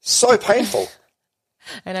 So painful.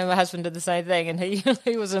 I know my husband did the same thing, and he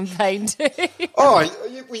was in pain too. I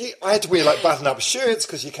had to wear like button-up shirts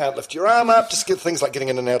because you can't lift your arm up. Just get things like getting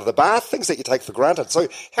in and out of the bath, things that you take for granted. So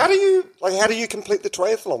how do you complete the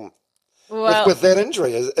triathlon with that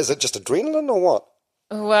injury? Is it just adrenaline or what?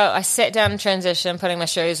 Well, I sat down in transition, putting my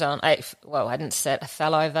shoes on. I didn't sit. I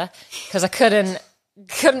fell over because I couldn't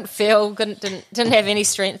feel, didn't have any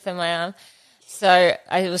strength in my arm. So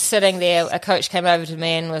I was sitting there. A coach came over to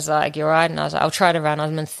me and was like, "You're right." And I was like, "I'll try to run."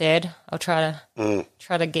 I'm in third. I'll try to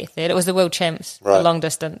get third. It was the world champs for long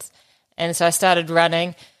distance, and so I started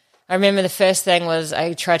running. I remember the first thing was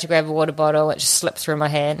I tried to grab a water bottle, it just slipped through my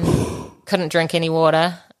hand. Couldn't drink any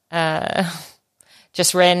water.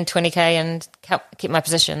 Just ran 20k and kept my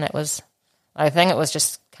position. I think it was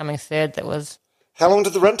just coming third. How long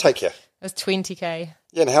did the run take you? It was 20k.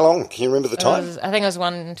 Yeah, and how long? Can you remember the time? I think it was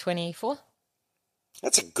 1:24.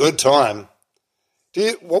 That's a good time.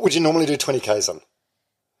 What would you normally do 20Ks on?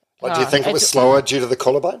 Do you think it was slower due to the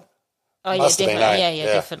collarbone? Oh, yeah, definitely.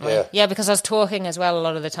 Definitely. Yeah, because I was talking as well a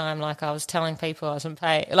lot of the time. Like, I was telling people I was in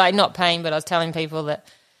pain. Like, not pain, but I was telling people that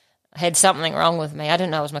I had something wrong with me. I didn't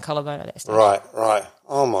know it was my collarbone at that stage. Right.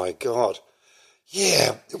 Oh, my God.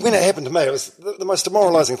 Yeah, when it happened to me, it was the most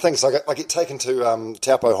demoralising thing. So I get taken to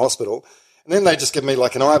Taupo Hospital, and then they just give me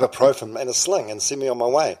like an ibuprofen and a sling and send me on my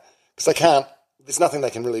way. Because there's nothing they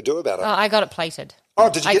can really do about it. Oh, I got it plated. Oh,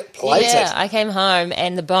 did you get plated? Yeah, I came home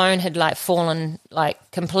and the bone had fallen,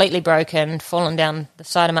 completely broken, fallen down the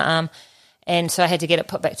side of my arm. And so I had to get it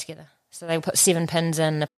put back together. So they put 7 pins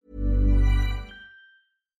in.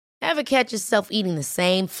 Ever catch yourself eating the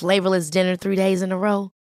same flavorless dinner 3 days in a row?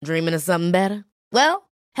 Dreaming of something better? Well,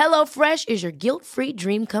 HelloFresh is your guilt-free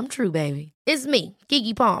dream come true, baby. It's me,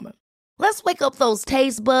 Keke Palmer. Let's wake up those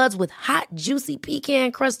taste buds with hot, juicy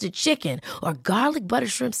pecan-crusted chicken or garlic butter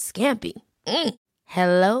shrimp scampi.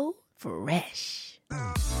 Hello Fresh.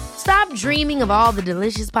 Stop dreaming of all the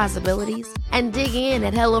delicious possibilities and dig in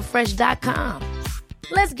at HelloFresh.com.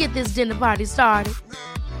 Let's get this dinner party started.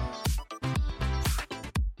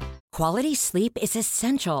 Quality sleep is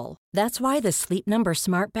essential. That's why the Sleep Number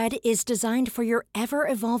Smart Bed is designed for your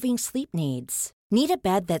ever-evolving sleep needs. Need a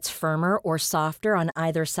bed that's firmer or softer on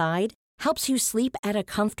either side? Helps you sleep at a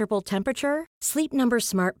comfortable temperature? Sleep Number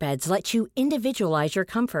Smart Beds let you individualize your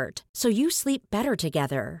comfort so you sleep better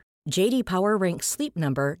together. J.D. Power ranks Sleep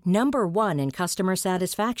Number number 1 in customer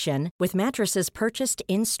satisfaction with mattresses purchased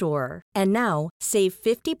in-store. And now, save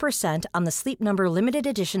 50% on the Sleep Number Limited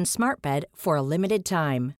Edition Smart Bed for a limited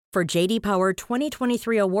time. For J.D. Power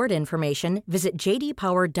 2023 award information, visit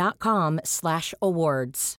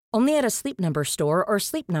jdpower.com/awards. Only at a Sleep Number store or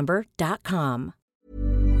sleepnumber.com.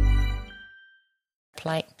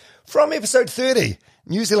 plate. From episode 30,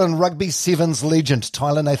 New Zealand Rugby Sevens legend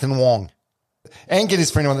Tyler Nathan Wong. Anne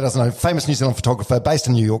Geddes, for anyone that doesn't know, famous New Zealand photographer based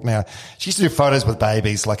in New York now. She used to do photos with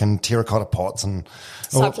babies, like in terracotta pots and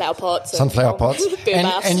sunflower pots.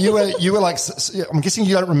 And you were like, I'm guessing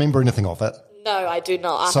you don't remember anything of it. No, I do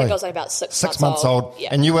not. I think I was only about 6 months old. Yeah.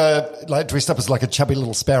 And you were like dressed up as like a chubby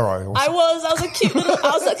little sparrow. I was a cute little,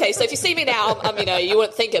 okay, so if you see me now, you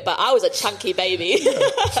wouldn't think it, but I was a chunky baby.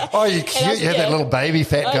 Oh, you're cute. You had that little baby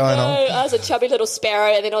fat going on. I was a chubby little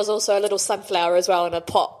sparrow, and then I was also a little sunflower as well in a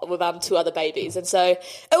pot with 2 other babies. And so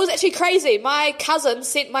it was actually crazy. My cousin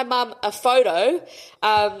sent my mum a photo.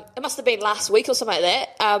 It must have been last week or something like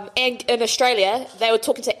that. And in Australia, they were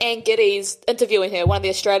talking to Anne Geddes, interviewing her. One of the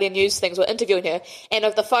Australian news things were interviewing her. And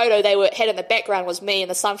of the photo they had in the background was me in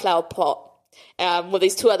the sunflower pot with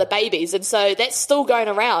these 2 other babies. And so that's still going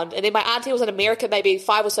around. And then my auntie was in America maybe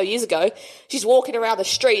 5 or so years ago. She's walking around the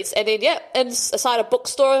streets. And then, inside a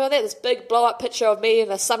bookstore over there, this big blow-up picture of me in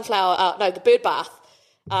the the bird bath.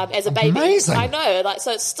 As a baby. Amazing. I know,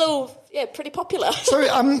 so it's still, pretty popular. So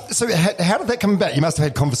how did that come about? You must have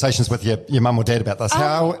had conversations with your mum or dad about this.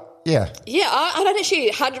 I don't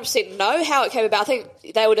actually 100% know how it came about. I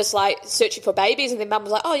think they were just like searching for babies, and then mum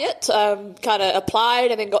was like, kind of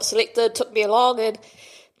applied and then got selected, took me along, and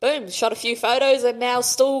boom, shot a few photos, and now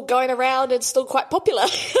still going around and still quite popular.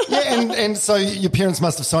 and so your parents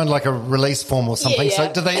must have signed like a release form or something. Yeah.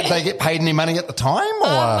 So did they get paid any money at the time? Or?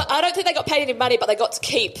 I don't think they got paid any money, but they got to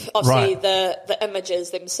keep, obviously, the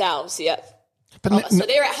images themselves, But so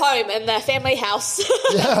they're at home in their family house.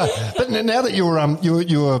 But now that you're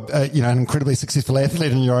an incredibly successful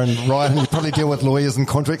athlete in your own right, and you probably deal with lawyers and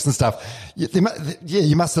contracts and stuff,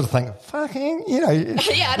 you must sort of think, fucking, Yeah, I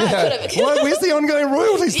know. Could have. Where's the ongoing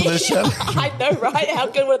royalties for this shit? I know, right? How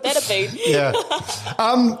good would that have been? Yeah.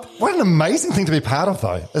 What an amazing thing to be part of,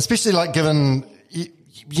 though, especially like given.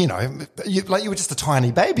 You were just a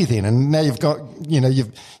tiny baby then, and now you've got,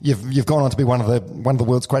 you've gone on to be one of the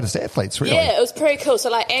world's greatest athletes. Really, yeah, it was pretty cool. So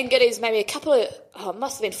like Anne Geddes, maybe a couple of,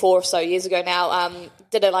 must have been 4 or so years ago now,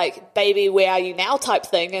 did a like baby, where are you now type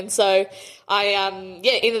thing, and so I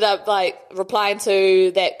ended up like replying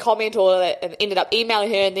to that comment and ended up emailing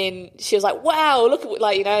her, and then she was like, wow, look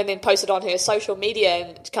at and then posted on her social media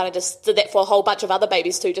and kind of just did that for a whole bunch of other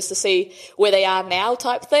babies too, just to see where they are now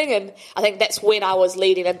type thing. And I think that's when I was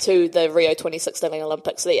leading into the Rio 2016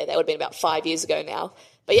 Olympics there. That would have been about 5 years ago now.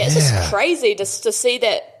 But it's just crazy just to see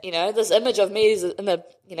that, this image of me is in a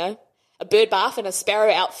bird bath in a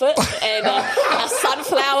sparrow outfit and a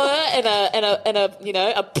sunflower and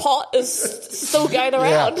a pot is still going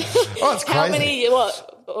around. Yeah. Oh, it's crazy. How many,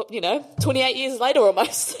 28 years later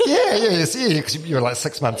almost. Because you were like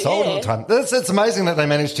 6 months old at the time. It's amazing that they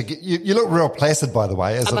managed to get you. You look real placid, by the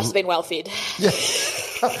way. I must have been well fed. Yeah.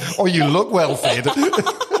 Or you look well fed.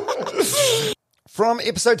 From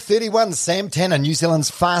episode 31, Sam Tanner, New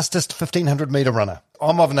Zealand's fastest 1,500 metre runner.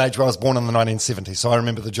 I'm of an age where I was born in the 1970s, so I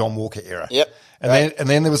remember the John Walker era. Yep. And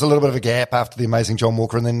then there was a little bit of a gap after the amazing John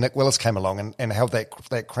Walker, and then Nick Willis came along and held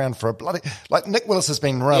that crown for a bloody... Like, Nick Willis has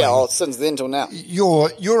been running... Yeah, since then till now.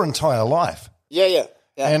 Your entire life. Yeah.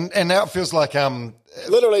 And now it feels like...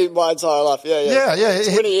 literally my entire life, yeah.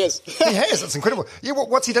 20 years. He has, it's incredible. Yeah,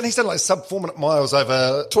 what's he done? He's done like sub 4 minute miles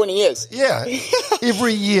over... 20 years. Yeah.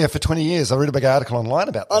 Every year for 20 years. I read a big article online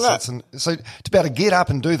about this. So to be able to get up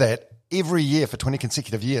and do that every year for 20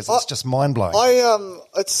 consecutive years, it's just mind-blowing.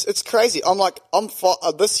 It's crazy.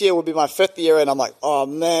 This year will be my 5th year, and I'm like, oh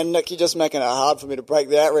man, Nick, you're just making it hard for me to break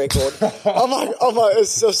that record. I'm like,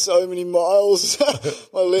 it's just so many miles.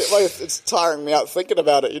 It's tiring me out thinking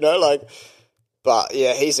about it, But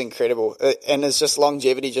yeah, he's incredible, and his just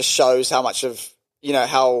longevity just shows how much of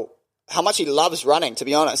how much he loves running. To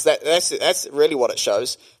be honest, that's really what it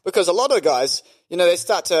shows. Because a lot of guys, they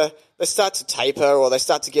start to taper, or they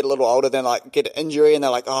start to get a little older, then like get an injury, and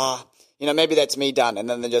they're like, maybe that's me done, and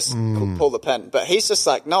then they just pull the pin. But he's just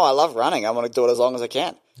like, no, I love running. I want to do it as long as I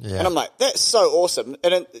can. Yeah. And I'm like, that's so awesome.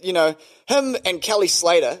 And him and Kelly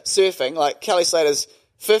Slater surfing, like Kelly Slater's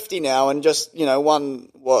 50 now, and just won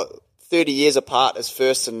 30 years apart as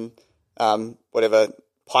first and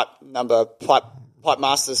pipe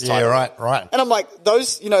masters type. Yeah, right. And I'm like,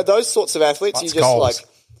 those sorts of athletes, that's you just goals. like,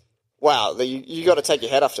 wow, you got to take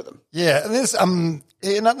your hat off to them. Yeah, and there's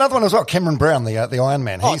another one as well, Cameron Brown, the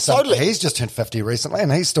Ironman. Totally. He's just turned 50 recently,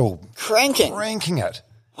 and he's still cranking it,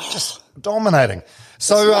 just dominating.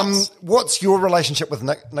 So, what's your relationship with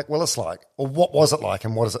Nick Willis like, or what was it like,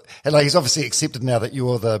 and what is it? And like, he's obviously accepted now that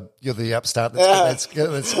you're the upstart that's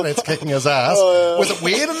kicking his ass. Was it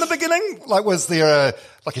weird in the beginning? Like, was there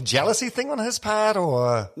a jealousy thing on his part,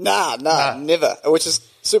 or Nah, never. Which is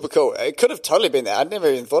super cool. It could have totally been there. I'd never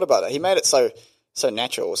even thought about it. He made it so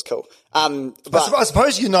natural. It was cool. But I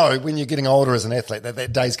suppose you know when you're getting older as an athlete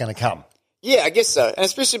that day's going to come. Yeah, I guess so. And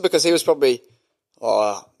especially because he was probably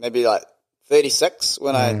maybe like 36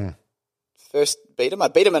 when I first beat him. I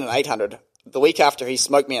beat him in an 800 the week after he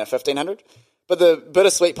smoked me in a 1500. But the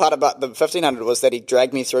bittersweet part about the 1500 was that he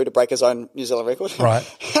dragged me through to break his own New Zealand record. Right.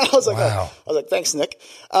 I was like, wow. I was like, thanks, Nick.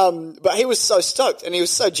 But he was so stoked and he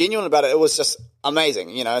was so genuine about it. It was just amazing,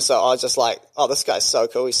 you know. So I was just like, oh, this guy's so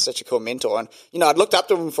cool. He's such a cool mentor. And you know, I'd looked up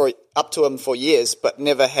to him for years, but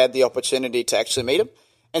never had the opportunity to actually meet him.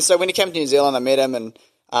 And so when he came to New Zealand, I met him, and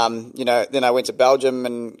you know, then I went to Belgium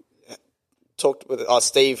and talked with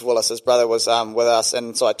Steve Willis, his brother, was with us,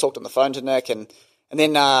 and so I talked on the phone to Nick, and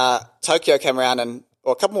then Tokyo came around,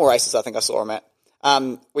 or a couple more races I think I saw him at.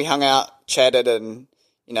 We hung out, chatted, and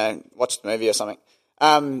you know, watched a movie or something.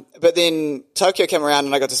 But then Tokyo came around,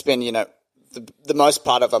 and I got to spend the most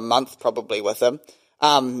part of a month probably with him.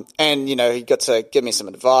 And you know, he got to give me some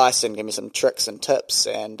advice and give me some tricks and tips,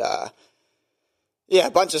 and a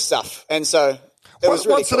bunch of stuff. And so it was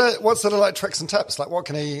really cool. What sort of like tricks and tips? Like what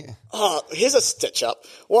can he? Oh, here's a stitch up.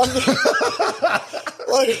 One,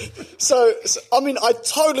 so I mean, I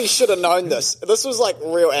totally should have known this. This was like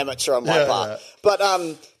real amateur on my part. Yeah. But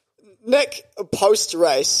Nick, post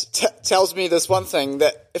race, tells me this one thing,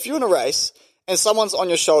 that if you're in a race and someone's on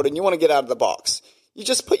your shoulder and you want to get out of the box, you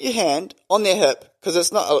just put your hand on their hip, because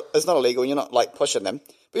it's not illegal. You're not like pushing them,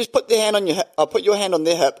 but you just put their hand on your hip, put your hand on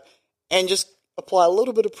their hip, and just apply a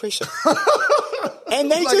little bit of pressure. And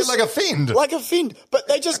they like a fiend. Like a fiend. But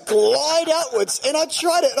they just glide outwards. And I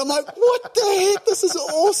tried it, and I'm like, what the heck? This is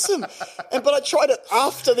awesome. But I tried it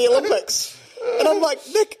after the Olympics. And I'm like,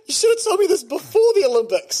 Nick, you should have told me this before the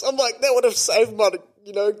Olympics. I'm like, that would have saved my,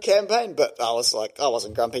 campaign. But I was like, I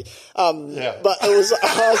wasn't grumpy. But I was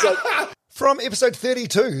like... From episode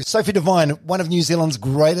 32, Sophie Devine, one of New Zealand's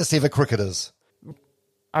greatest ever cricketers.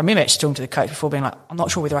 I remember actually talking to the coach before, being like, I'm not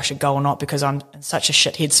sure whether I should go or not, because I'm in such a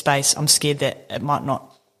shit headspace. I'm scared that it might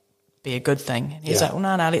not be a good thing. And he's like, well,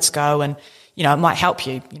 no, let's go. And, it might help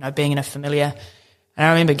you, being in a familiar. And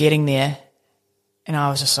I remember getting there and I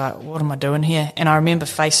was just like, what am I doing here? And I remember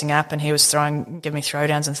facing up, and he was giving me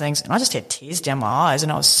throwdowns and things. And I just had tears down my eyes,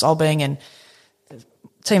 and I was sobbing. And the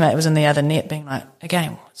teammate was in the other net being like,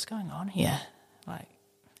 again, what's going on here?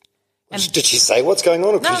 Did she say what's going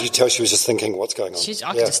on, or could you tell she was just thinking what's going on?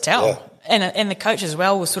 I could just tell. Yeah. And the coach as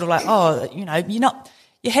well was sort of like, oh,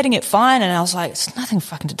 you're hitting it fine. And I was like, it's nothing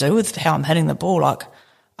fucking to do with how I'm hitting the ball. Like,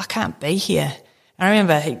 I can't be here. And I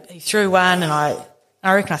remember he threw one, and I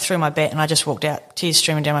reckon I threw my bat, and I just walked out, tears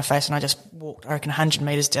streaming down my face, and I just walked, I reckon, 100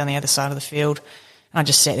 metres down the other side of the field. And I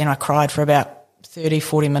just sat there and I cried for about 30,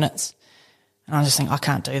 40 minutes. And I just think, I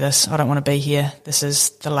can't do this. I don't want to be here. This is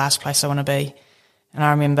the last place I want to be. And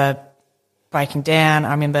I remember breaking down.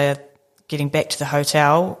 I remember getting back to the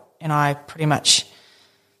hotel, and I pretty much,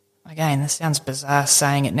 again, this sounds bizarre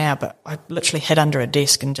saying it now, but I literally hid under a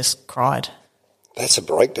desk and just cried. That's a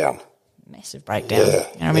breakdown. Massive breakdown. Yeah,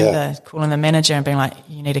 and I remember calling the manager and being like,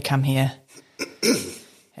 you need to come here.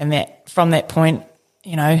 And from that point,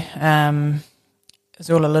 it was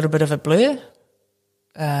all a little bit of a blur.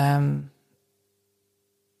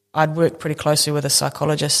 I'd worked pretty closely with a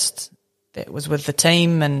psychologist that was with the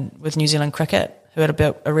team and with New Zealand Cricket, who had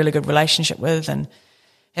built a really good relationship with, and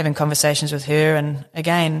having conversations with her. And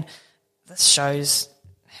again, this shows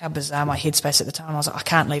how bizarre my headspace at the time. I was like, I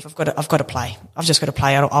can't leave. I've got to play. I've just got to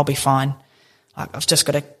play. I'll be fine. I've just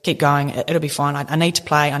got to keep going. It'll be fine. I need to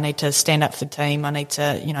play. I need to stand up for the team. I need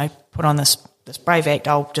to, put on this brave act.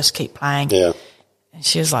 I'll just keep playing. Yeah. And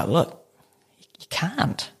she was like, look, you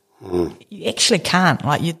can't. You actually can't.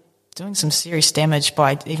 Like, you're doing some serious damage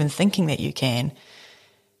by even thinking that you can.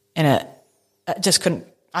 And I just couldn't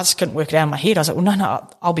work it out in my head. I was like, well, no,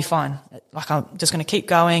 I'll be fine. Like, I'm just going to keep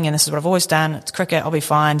going, and this is what I've always done. It's cricket. I'll be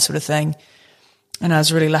fine, sort of thing. And I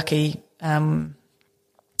was really lucky. Had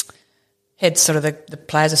sort of the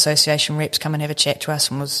Players Association reps come and have a chat to us,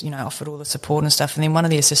 and was, offered all the support and stuff. And then one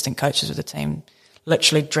of the assistant coaches with the team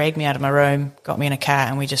literally dragged me out of my room, got me in a car,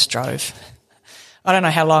 and we just drove. I don't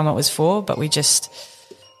know how long it was for, but we just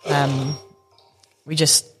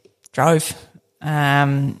drove.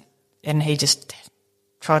 And he just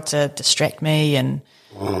tried to distract me. And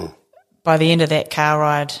by the end of that car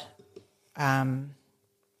ride,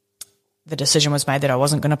 the decision was made that I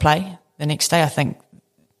wasn't going to play the next day. I think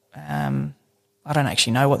I don't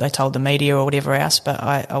actually know what they told the media or whatever else, but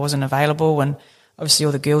I wasn't available, and obviously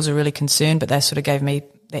all the girls are really concerned, but they sort of gave me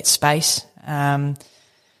that space.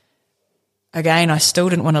 Again, I still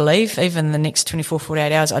didn't want to leave. Even the next 24,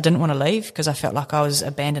 48 hours, I didn't want to leave because I felt like I was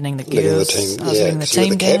abandoning the girls. I was letting the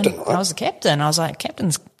team down. Captain, right? I was the captain. I was like,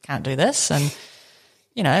 captains can't do this. And,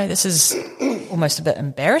 you know, this is almost a bit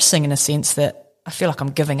embarrassing in a sense that I feel like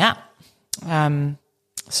I'm giving up.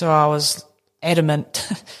 So I was adamant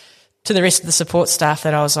to the rest of the support staff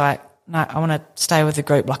that I was like, no, I want to stay with the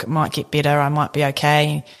group. Like, it might get better. I might be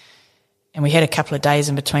okay. And we had a couple of days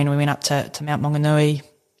in between. We went up to Mount Maunganui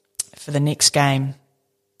for the next game,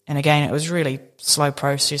 and again it was really slow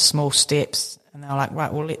process, small steps, and they were like,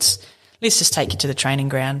 right, well let's just take you to the training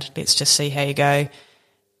ground, let's just see how you go.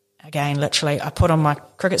 Again, literally, I put on my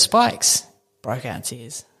cricket spikes, broke out in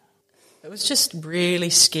tears. It was just really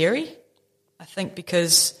scary, I think,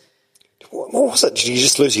 because what was it? Did you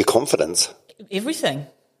just lose your confidence? Everything.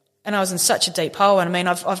 And I was in such a deep hole, and I mean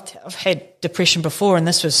I've had depression before, and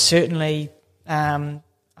this was certainly I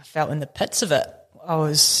felt in the pits of it. I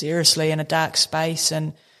was seriously in a dark space,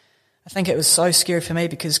 and I think it was so scary for me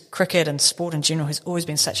because cricket and sport in general has always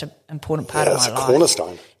been such an important part of my life. It's a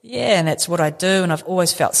cornerstone. Yeah, and that's what I do, and I've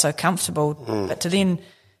always felt so comfortable. But to then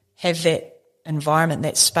have that environment,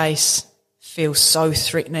 that space, feel so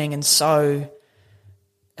threatening and so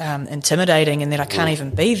intimidating, and that I can't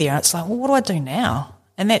even be there, and it's like, well, what do I do now?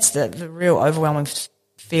 And that's the real overwhelming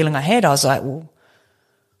feeling I had. I was like, well,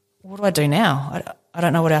 what do I do now? I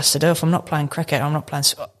don't know what else to do. If I'm not playing cricket,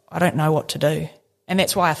 I don't know what to do. And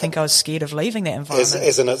that's why I think I was scared of leaving that environment.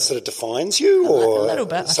 As in it sort of defines you? Or a little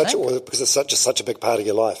bit, because it's such a big part of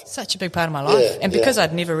your life. Such a big part of my life. And because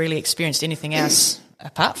I'd never really experienced anything else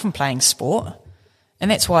apart from playing sport. And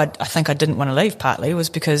that's why I think I didn't want to leave, partly, was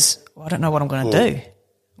because I don't know what I'm going to do.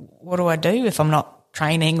 What do I do if I'm not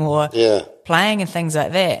training or playing and things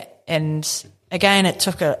like that? And again, it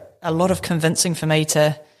took a lot of convincing for me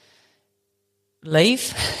to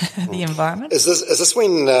leave the environment. Is this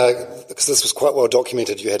when, because this was quite well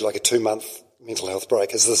documented, you had like a 2-month mental health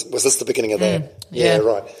break. Was this the beginning of that? Yeah,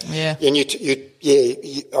 right. Yeah. And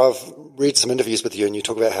I've read some interviews with you, and you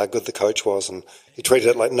talk about how good the coach was, and you treated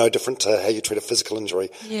it like no different to how you treat a physical injury,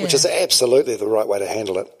 which is absolutely the right way to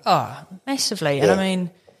handle it. Oh, massively. And I mean,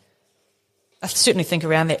 I certainly think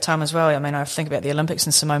around that time as well. I mean, I think about the Olympics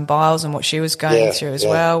and Simone Biles and what she was going through as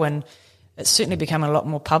well, and it's certainly become a lot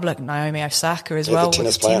more public. Naomi Osaka as well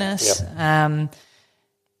with tennis. And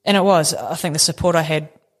it was, I think the support I had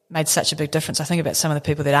made such a big difference. I think about some of the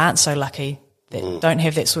people that aren't so lucky, that don't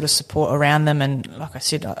have that sort of support around them. And like I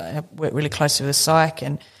said, I work really closely with a psych,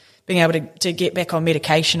 and being able to get back on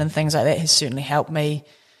medication and things like that has certainly helped me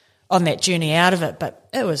on that journey out of it. But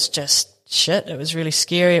it was just shit. It was really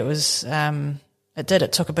scary. It was,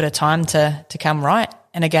 it took a bit of time to come right.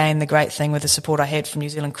 And again, the great thing with the support I had from New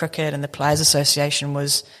Zealand Cricket and the Players Association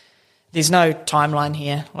was there's no timeline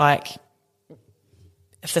here. Like,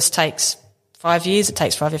 if this takes 5 years, it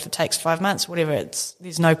takes 5 years. If it takes 5 months, whatever,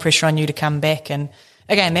 there's no pressure on you to come back. And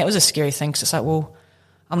again, that was a scary thing, because it's like, well,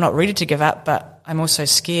 I'm not ready to give up, but I'm also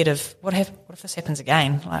scared of what if this happens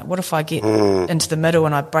again? Like, what if I get into the middle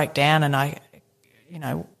and I break down and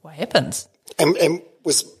what happens? And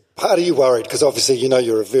was part of you worried, because obviously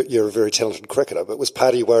you're a very talented cricketer, but was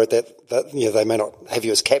part of you worried that they may not have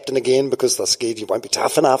you as captain again because they're scared you won't be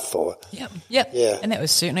tough enough? Or yeah, and that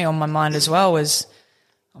was certainly on my mind as well. Was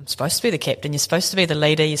I'm supposed to be the captain, you're supposed to be the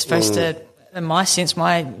leader, you're supposed to, in my sense,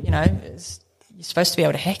 you're supposed to be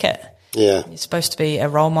able to hack it. Yeah, you're supposed to be a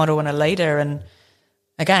role model and a leader. And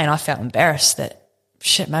again, I felt embarrassed that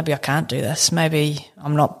maybe I can't do this, maybe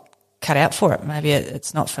I'm not cut out for it. Maybe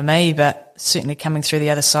it's not for me, but certainly coming through the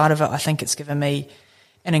other side of it, I think it's given me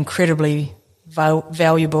an incredibly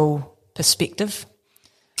valuable perspective.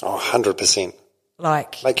 Oh, 100%.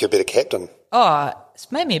 Like, make you a better captain. Oh,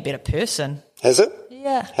 it's made me a better person. Has it?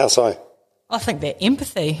 Yeah. How so? I think that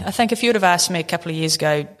empathy. I think if you would have asked me a couple of years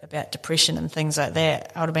ago about depression and things like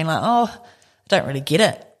that, I would have been like, oh, I don't really get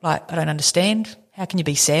it. Like, I don't understand. How can you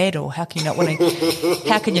be sad, or how can you not want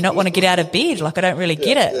to get out of bed? Like, I don't really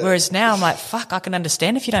get it. Yeah. Whereas now I'm like, fuck, I can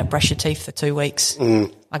understand if you don't brush your teeth for 2 weeks.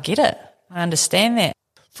 I get it. I understand that.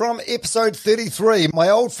 From episode 33, my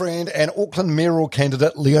old friend and Auckland mayoral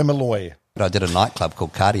candidate Leo Molloy. I did a nightclub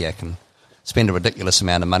called Cardiac and spent a ridiculous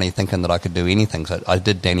amount of money thinking that I could do anything. So I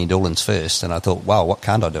did Danny Doolan's first, and I thought, wow, what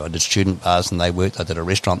can't I do? I did student bars and they worked. I did a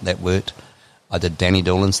restaurant that worked. I did Danny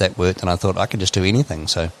Doolan's that worked, and I thought I could just do anything.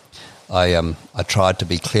 So I tried to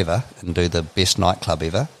be clever and do the best nightclub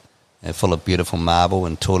ever, full of beautiful marble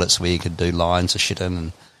and toilets where you could do lines of shit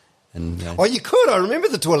in, And Oh, you could. I remember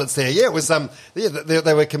the toilets there. Yeah, it was.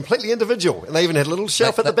 They were completely individual, and they even had a little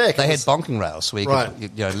shelf at the back. They had bonking rails, so you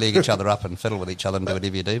could leg each other up and fiddle with each other and do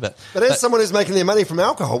whatever you do. But as someone who's making their money from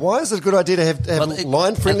alcohol, why is it a good idea to have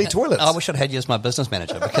line-friendly toilets? I wish I'd had you as my business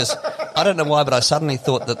manager, because I don't know why, but I suddenly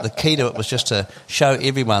thought that the key to it was just to show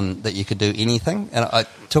everyone that you could do anything. And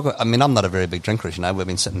I'm not a very big drinker, as you know. We've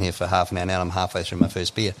been sitting here for half an hour now, and I'm halfway through my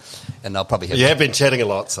first beer, and I'll probably have... You have been chatting a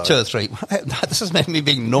lot, so... 2 or 3. This is me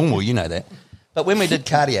being normal, you know that. But when we did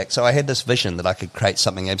Cardiac, so I had this vision that I could create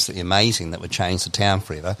something absolutely amazing that would change the town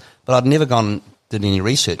forever, but I'd never did any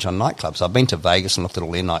research on nightclubs. I've been to Vegas and looked at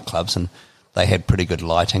all their nightclubs, and they had pretty good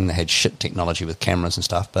lighting. They had shit technology with cameras and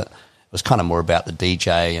stuff, but it was kind of more about the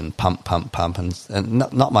DJ and pump,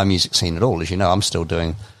 and not my music scene at all. As you know, I'm still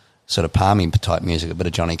doing sort of palmy type music, a bit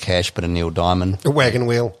of Johnny Cash, a bit of Neil Diamond. A wagon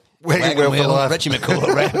wheel. Wagon wheel for life. Richie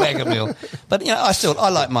McCaw, wagon wheel. But I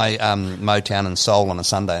like my Motown and soul on a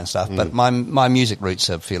Sunday and stuff. But my music roots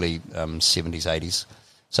are fairly 70s, 80s.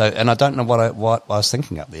 So, and I don't know what I was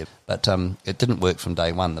thinking up there, but it didn't work from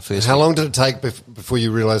day one. How long did it take before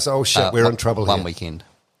you realised, oh shit, we're in trouble here? One weekend.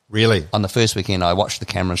 Really? On the first weekend, I watched the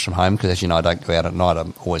cameras from home because, as you know, I don't go out at night.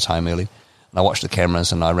 I'm always home early. And I watched the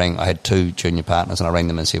cameras, and I had 2 junior partners, and I rang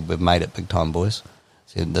them and said, "We've made it big time, boys." I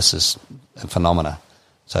said, "This is a phenomena."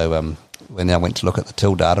 So when I went to look at the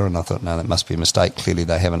till data, and I thought, no, that must be a mistake. Clearly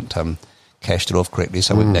they haven't cashed it off correctly.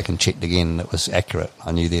 So I went back and checked again, and it was accurate.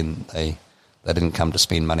 I knew then they didn't come to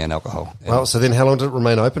spend money on alcohol. Well, so then how long did it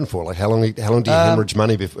remain open for? Like how long do you hemorrhage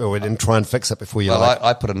money and try and fix it before you... Well,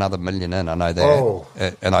 I put another $1 million in, I know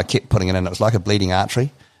that. And I kept putting it in. It was like a bleeding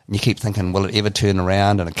artery. And you keep thinking, will it ever turn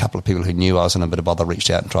around? And a couple of people who knew I was in a bit of bother reached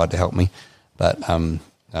out and tried to help me. But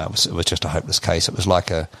it was just a hopeless case. It was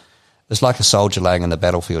like a soldier laying in the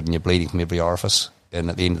battlefield and you're bleeding from every orifice. And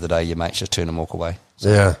at the end of the day, your mates just turn and walk away. So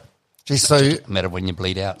yeah. Geez, so it doesn't matter when you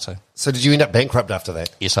bleed out. So did you end up bankrupt after that?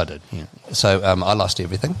 Yes, I did. Yeah. So I lost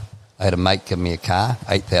everything. I had a mate give me a car,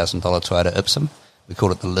 $8,000 Toyota Ipsum. We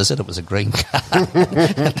called it the Lizard. It was a green car.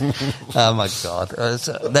 Oh, my God.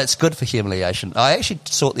 That's good for humiliation. I actually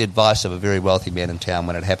sought the advice of a very wealthy man in town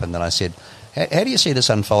when it happened, and I said, how do you see this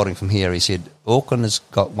unfolding from here? He said, Auckland has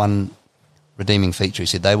got one redeeming feature. He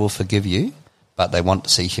said, they will forgive you, but they want to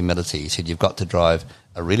see humility. He said, you've got to drive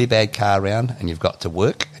a really bad car around, and you've got to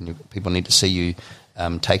work, and people need to see you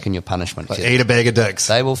taking your punishment. Like eat a bag of dicks.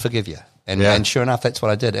 They will forgive you. And sure enough, that's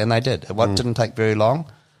what I did, and they did. It didn't take very long.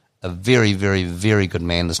 A very, very, very good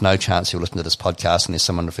man. There's no chance he'll listen to this podcast unless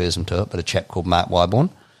someone refers him to it, but a chap called Mark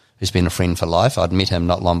Wyborn, who's been a friend for life. I'd met him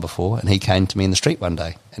not long before, and he came to me in the street one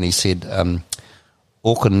day, and he said,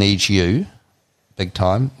 Auckland needs you big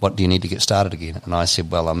time. What do you need to get started again? And I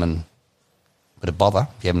said, well, I'm in a bit of bother.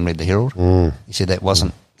 If you haven't read the Herald. He said, that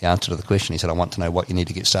wasn't the answer to the question. He said, I want to know what you need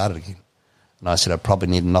to get started again. And I said, I probably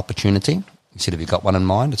need an opportunity. He said, have you got one in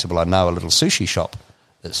mind? I said, well, I know a little sushi shop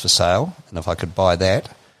that's for sale, and if I could buy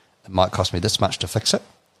that, it might cost me this much to fix it,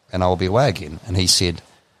 and I will be away again. And he said,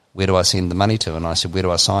 where do I send the money to? And I said, where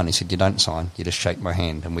do I sign? He said, you don't sign. You just shake my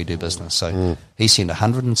hand, and we do business. So he sent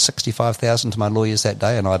 $165,000 to my lawyers that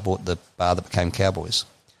day, and I bought the bar that became Cowboys.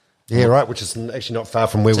 Yeah, right, which is actually not far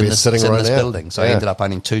from where we're sitting right now. It's in this building. So I ended up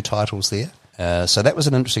owning 2 titles there. So that was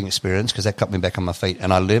an interesting experience because that got me back on my feet,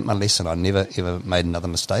 and I learnt my lesson. I never, ever made another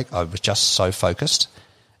mistake. I was just so focused.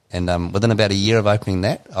 And within about a year of opening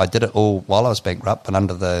that, I did it all while I was bankrupt, but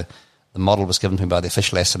under the model was given to me by the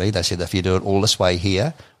official acidity. They said, if you do it all this way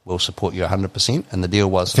here, we'll support you 100%. And the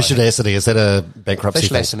deal was... Official acidity, is that a bankruptcy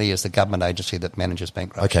Official thing? acidity is the government agency that manages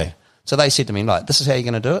bankruptcy. Okay. So they said to me, like, this is how you're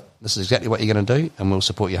going to do it. This is exactly what you're going to do, and we'll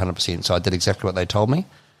support you 100%. So I did exactly what they told me.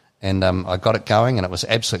 And I got it going, and it was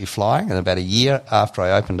absolutely flying. And about a year after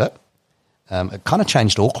I opened it, it kind of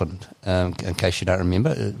changed Auckland, in case you don't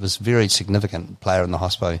remember. It was a very significant player in the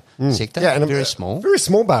hospo sector. Yeah, and very small. Very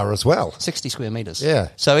small bar as well. 60 square metres. Yeah.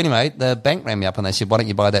 So anyway, the bank rang me up and they said, why don't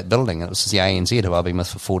you buy that building? And it was the ANZ, who I've been with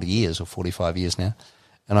for 40 years or 45 years now.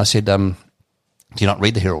 And I said, do you not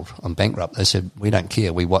read the Herald? I'm bankrupt. They said, we don't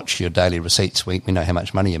care. We watch your daily receipts. We know how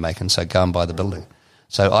much money you're making, so go and buy the building.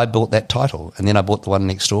 So I bought that title, and then I bought the one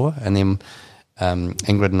next door, and then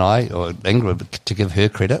Ingrid, to give her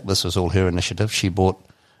credit, this was all her initiative. She bought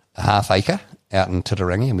a half acre out in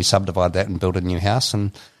Titirangi, and we subdivided that and built a new house.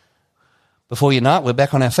 And before you know it, we're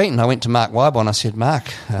back on our feet. And I went to Mark Wyborn. I said,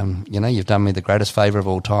 Mark, you've done me the greatest favour of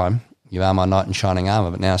all time. You are my knight in shining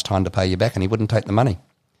armour, but now it's time to pay you back. And he wouldn't take the money.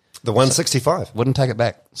 The 165? Wouldn't take it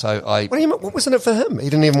back. So What do you mean? What wasn't it for him?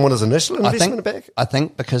 He didn't even want his initial investment back? I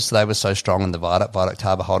think because they were so strong in the Viaduct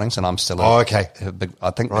Harbour Holdings, and I'm still okay.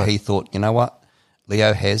 I think that he thought, you know what?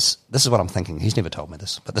 Leo has, this is what I'm thinking. He's never told me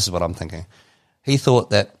this, but this is what I'm thinking. He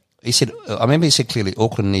thought that He said, I remember he said clearly,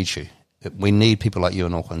 Auckland needs you. We need people like you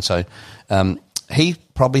in Auckland. So he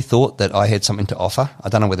probably thought that I had something to offer. I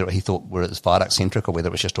don't know whether he thought it was Viaduct-centric or whether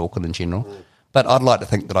it was just Auckland in general. But I'd like to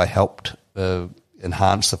think that I helped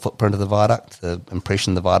enhance the footprint of the Viaduct, the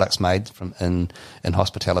impression the Viaduct's made from in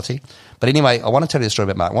hospitality. But anyway, I want to tell you the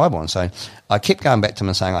story about Mark Wyborn. So I kept going back to him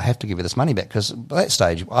and saying, I have to give you this money back, because by that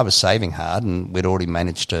stage I was saving hard and we'd already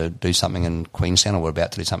managed to do something in Queenstown, or we're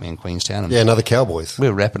about to do something in Queenstown. And another Cowboys. We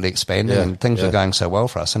were rapidly expanding and things were going so well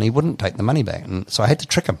for us, and he wouldn't take the money back. And so I had to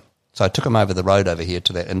trick him. So I took him over the road over here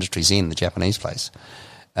to that Industry Zen, the Japanese place.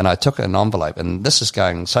 And I took an envelope, and this is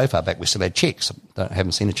going so far back, we still had cheques. I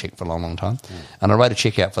haven't seen a cheque for a long, long time. And I wrote a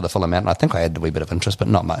cheque out for the full amount, and I think I had a wee bit of interest, but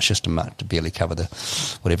not much, just enough to barely cover the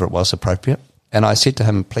whatever it was appropriate. And I said to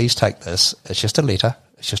him, please take this. It's just a letter.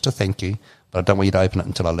 It's just a thank you, but I don't want you to open it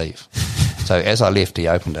until I leave. So as I left, he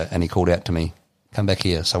opened it, and he called out to me, come back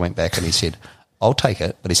here. So I went back, and he said, I'll take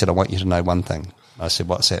it, but he said, I want you to know one thing. I said,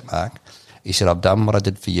 what's that, Mark? He said, I've done what I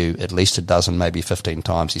did for you at least a dozen, maybe 15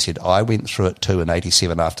 times. He said, I went through it too in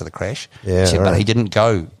 87 after the crash. Yeah, he said, right. but he didn't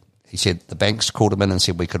go. He said, the banks called him in and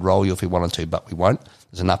said, we could roll you if we wanted to, but we won't.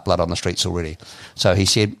 There's enough blood on the streets already. So he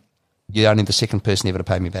said, you're only the second person ever to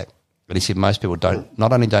pay me back. But he said, most people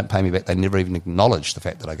not only don't pay me back, they never even acknowledge the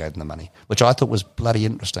fact that I gave them the money, which I thought was bloody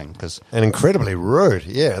interesting. And incredibly rude.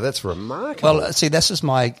 Yeah, that's remarkable. Well, see, this is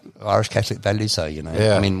my Irish Catholic values, though, you know.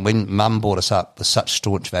 Yeah. I mean, when Mum brought us up with such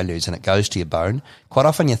staunch values, and it goes to your bone, quite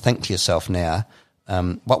often you think to yourself now,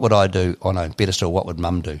 what would I do? Oh, no, better still, what would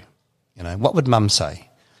Mum do? You know, what would Mum say?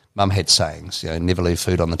 Mum had sayings, you know, never leave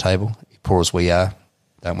food on the table, poor as we are,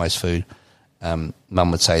 don't waste food.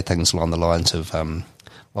 Mum would say things along the lines of,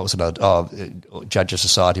 what was it? Judge a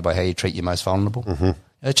society by how you treat your most vulnerable. Mm-hmm.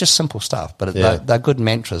 It's just simple stuff, but they're good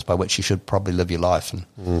mantras by which you should probably live your life. And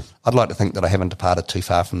I'd like to think that I haven't departed too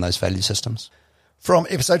far from those value systems. From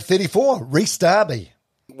episode 34, Rhys Darby.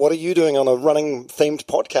 What are you doing on a running-themed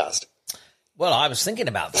podcast? Well, I was thinking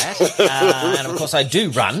about that, and of course I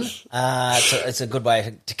do run. It's a good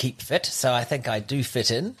way to keep fit, so I think I do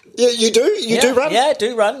fit in. Yeah, you do? You do run? Yeah, I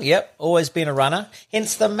do run, yep. Always been a runner,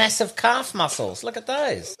 hence the massive calf muscles. Look at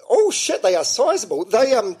those. Oh, shit, they are sizable.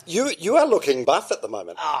 They you are looking buff at the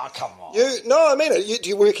moment. Oh, come on. No, I mean it. Do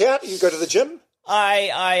you work out? You go to the gym?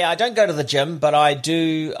 I don't go to the gym, but I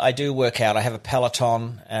do work out. I have a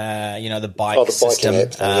Peloton, the bike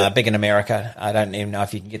system, big in America. I don't even know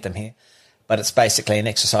if you can get them here. But it's basically an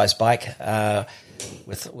exercise bike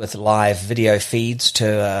with live video feeds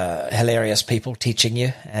to hilarious people teaching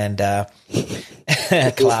you and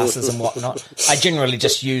classes and whatnot. I generally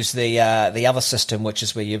just use the other system, which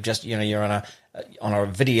is where you've just you're on a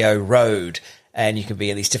video road and you can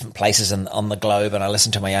be at these different places on the globe. And I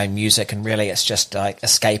listen to my own music, and really it's just like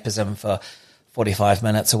escapism for 45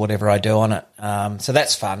 minutes or whatever I do on it. So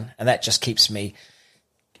that's fun, and that just keeps me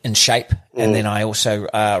in shape. And then I also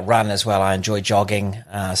run as well. I enjoy jogging,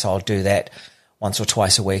 so I'll do that once or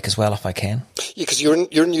twice a week as well if I can. Yeah, because you're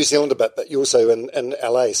in New Zealand a bit, but you're also in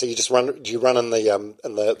LA. So you just run. Do you run in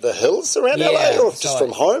the hills around LA, or just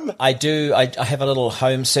from home? I do. I have a little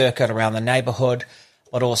home circuit around the neighbourhood,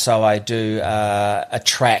 but also I do a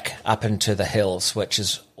track up into the hills, which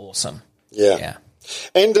is awesome. Yeah.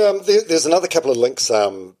 And there's another couple of links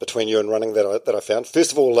between you and running that I found.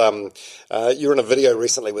 First of all, you were in a video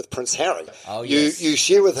recently with Prince Harry. Oh, yes. You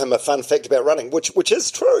share with him a fun fact about running, which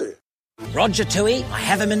is true. Roger Tui, I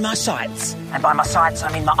have him in my sights. And by my sights,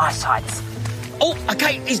 I mean my eyesights. Oh,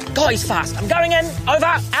 okay, he's fast. I'm going in, over,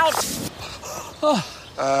 out.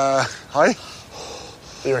 Hi.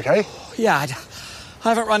 Are you okay? Yeah, I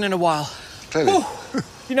haven't run in a while. Clearly.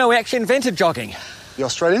 You know, we actually invented jogging. The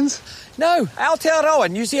Australians? No,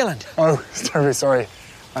 Aotearoa, New Zealand. Oh, terribly sorry.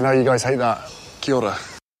 I know you guys hate that. Kia ora.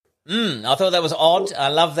 I thought that was odd. I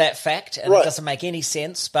love that fact, and it doesn't make any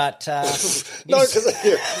sense. But no, because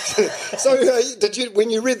did you, when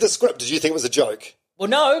you read the script, did you think it was a joke? Well,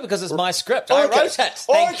 no, because it's my script. I wrote it.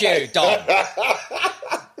 Thank you, Dom.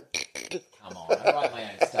 Come on, I write my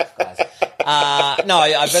own stuff, guys.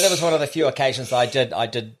 But it was one of the few occasions that I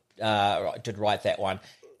did write that one.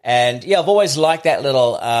 And yeah, I've always liked that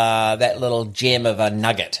little gem of a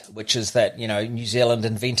nugget, which is that New Zealand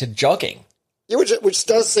invented jogging. Yeah, which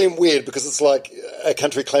does seem weird because it's like a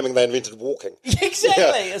country claiming they invented walking.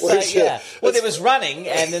 Exactly. Yeah, it's Well, there was running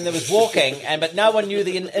and then there was walking, but no one knew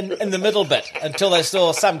in the middle bit until they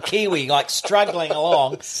saw some Kiwi like struggling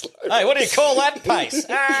along. Hey, what do you call that pace?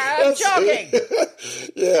 Jogging.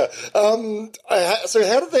 Yeah. So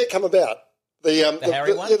how did that come about? The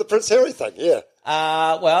Harry one? Yeah, the Prince Harry thing. Yeah.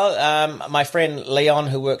 My friend Leon,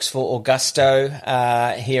 who works for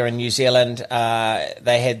Augusto here in New Zealand,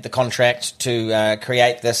 they had the contract to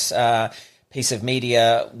create this piece of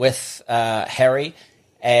media with Harry.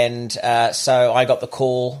 And so I got the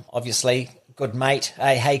call, obviously, good mate,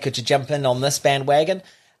 hey, could you jump in on this bandwagon?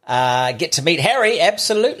 Get to meet Harry,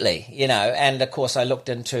 absolutely, And, of course, I looked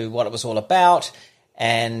into what it was all about,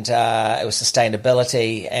 and it was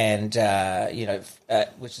sustainability and,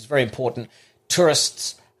 which is very important.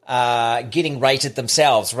 Tourists getting rated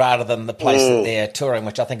themselves rather than the place that they're touring,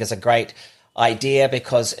 which I think is a great idea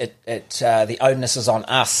because the onus is on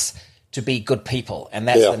us to be good people. And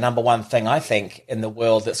that's the number one thing, I think, in the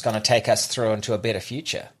world that's going to take us through into a better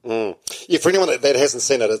future. Yeah, for anyone that hasn't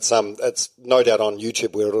seen it, it's no doubt on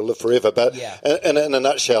YouTube where it'll live forever. But in a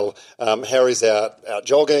nutshell, Harry's out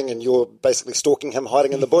jogging and you're basically stalking him,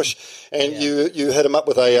 hiding in the bush. And you hit him up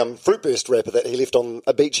with a fruit burst wrapper that he left on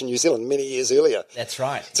a beach in New Zealand many years earlier. That's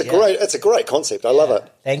right. It's a great concept. I love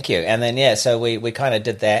it. Thank you. And then, so we kind of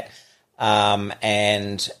did that.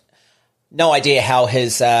 And no idea how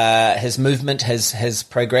his movement has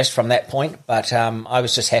progressed from that point, but I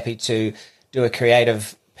was just happy to do a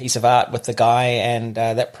creative piece of art with the guy, and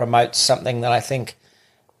that promotes something that I think,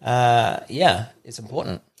 is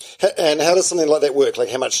important. And how does something like that work? Like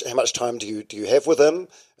how much time do you have with him?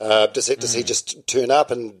 Does he just turn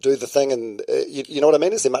up and do the thing? And you know what I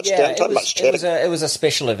mean? Is there much downtime, much chatting? It was a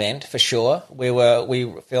special event for sure. We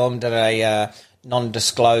filmed at a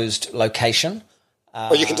non-disclosed location.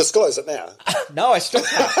 You can disclose it now. No, I still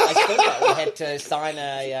can't. We had to sign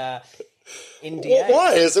a NDA.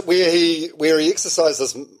 Why? Is it where he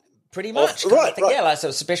exercises? Pretty much. Right. So it was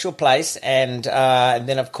a special place, and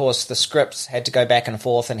then, of course, the scripts had to go back and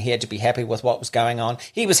forth, and he had to be happy with what was going on.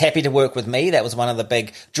 He was happy to work with me. That was one of the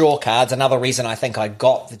big draw cards. Another reason I think I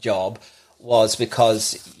got the job was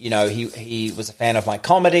because, he was a fan of my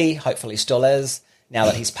comedy, hopefully still is, now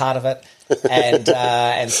that he's part of it.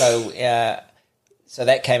 And so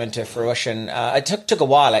that came into fruition. It took a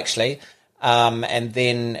while, actually. And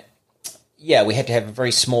then, we had to have a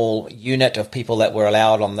very small unit of people that were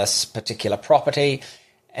allowed on this particular property.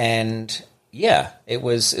 And, it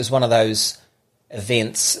was one of those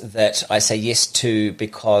events that I say yes to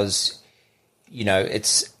because,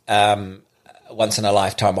 it's once in a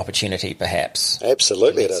lifetime opportunity, perhaps.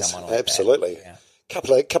 Absolutely, it is. Absolutely.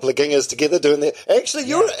 Couple of gingers together doing that. Actually,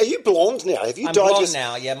 are you blonde now? Have you I'm blonde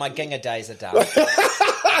now? Yeah, my ginger days are done.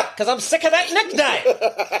 Because I'm sick of that nickname.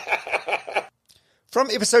 From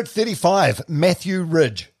episode 35, Matthew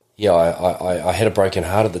Ridge. Yeah, I had a broken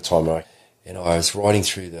heart at the time, and I was riding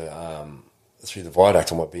through the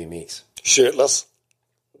viaduct on my BMX. Shirtless?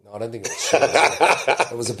 No, I don't think it was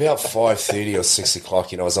shirtless. It was about 5:30 or 6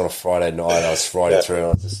 o'clock. I was on a Friday night. I was riding through, and I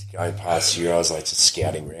was just going past you. I was like just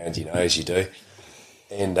scouting around, as you do.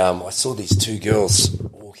 And I saw these two girls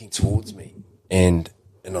walking towards me, and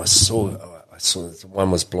I saw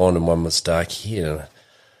one was blonde and one was dark hair.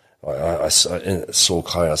 I saw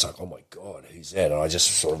Chloe. I was like, "Oh my god, who's that?" And I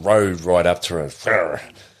just sort of rode right up to her,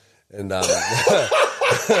 and what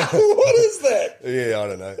is that? Yeah, I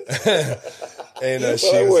don't know. And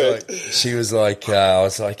she was like, I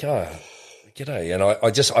was like, "Oh, g'day," and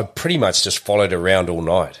I pretty much just followed her around all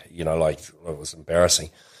night. Like it was embarrassing.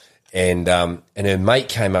 And her mate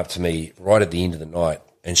came up to me right at the end of the night,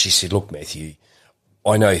 and she said, "Look, Matthew,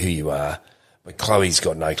 I know who you are, but Chloe's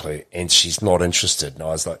got no clue, and she's not interested." And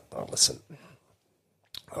I was like, "Oh, listen."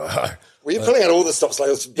 Were you pulling out all the stops like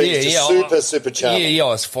it was being super charming? Yeah, I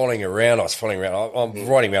was following around. I'm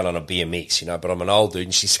riding around on a BMX, but I'm an old dude.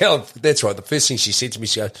 And she said, "That's right." The first thing she said to me,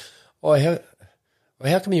 she goes, "Oh,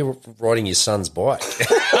 how come you're riding your son's bike?"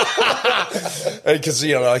 Because,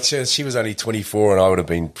 she was only 24 and I would have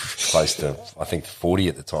been close to, I think, 40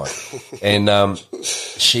 at the time. And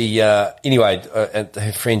she, anyway, and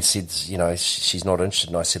her friend said, she's not interested.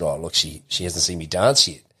 And I said, "Oh, look, she hasn't seen me dance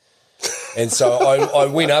yet." And so I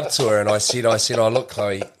went up to her and I said, "Oh, look,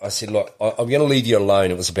 Chloe," I said, "Look, I'm going to leave you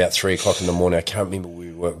alone." It was about 3 o'clock in the morning. I can't remember where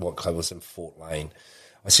we were, what club was in Fort Lane.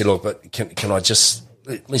 I said, "Look, but can I let's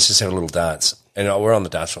just have a little dance." And we're on the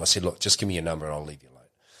dance floor. I said, "Look, just give me your number and I'll leave you alone."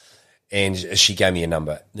 And she gave me a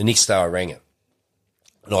number. The next day I rang her.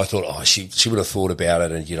 And I thought, she would have thought about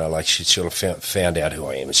it and, she should have found out who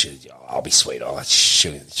I am. And I'll be sweet. I'll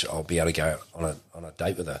be able to go on a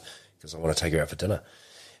date with her because I want to take her out for dinner.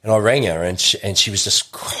 And I rang her and she was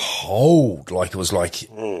just cold. Like it was like,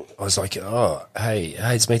 I was like, "Oh, hey,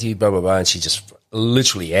 it's Matthew, blah, blah, blah." And she just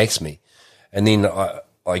literally asked me. And then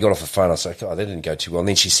I got off the phone. I was like, "Oh, that didn't go too well." And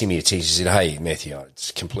then she sent me a text. She said, "Hey, Matthew,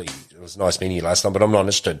 it was nice meeting you last time, but I'm not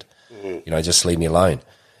interested. Just leave me alone."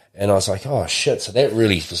 And I was like, oh, shit. So that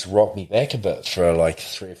really just rocked me back a bit for like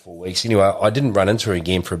 3 or 4 weeks. Anyway, I didn't run into her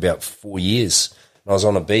again for about 4 years. And I was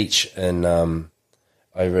on a beach over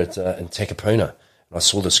at in Takapuna, and I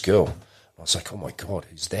saw this girl. I was like, oh, my God,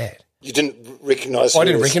 who's that? You didn't recognise her? I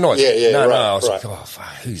didn't recognise her. Yeah, No, right, I was right. like, oh, fuck,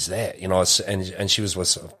 who's that? You know, and she was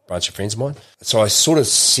with a bunch of friends of mine. So I sort of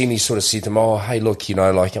said to them, oh, hey, look, you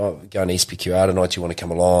know, like, I'm going to SPQR tonight. Do you want to come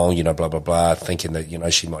along? You know, blah, blah, blah, thinking that, you know,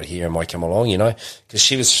 she might hear and might come along, you know, because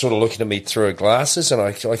she was sort of looking at me through her glasses, and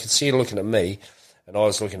I could see her looking at me, and I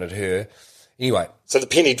was looking at her. Anyway. So the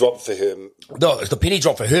penny dropped for her. No, the penny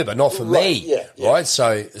dropped for her, but not for me. Yeah. Right?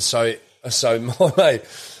 So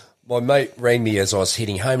my mate rang me as I was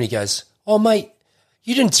heading home, and he goes, oh, mate,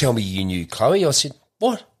 you didn't tell me you knew Chloe. I said,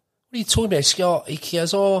 what? What are you talking about? He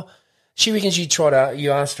goes, oh, she reckons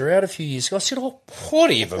you asked her out a few years ago. I said, oh,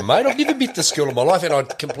 whatever, mate. I've never met this girl in my life, and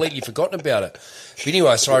I'd completely forgotten about it. But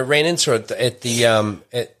anyway, so I ran into her at the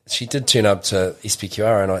she did turn up to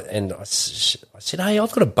SPQR, and I said, hey,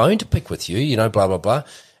 I've got a bone to pick with you, you know, blah, blah, blah.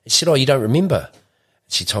 And she said, oh, you don't remember?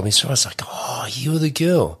 And she told me, so I was like, oh, you're the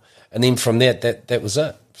girl. And then from that was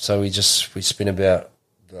it. So we spent about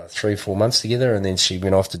 3 or 4 months together, and then she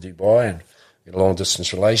went off to Dubai, and we had a long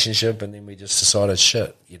distance relationship, and then we just decided,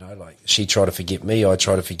 shit, you know, like she tried to forget me, I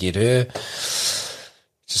tried to forget her. It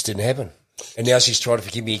just didn't happen. And now she's tried to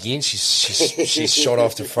forget me again. She's shot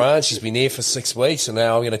off to France. She's been there for 6 weeks, and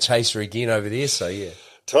now I'm going to chase her again over there. So yeah.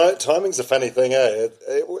 Timing's a funny thing, eh?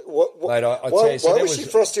 Mate, why was she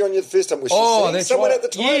frosty on you the first time? Was she seeing someone at the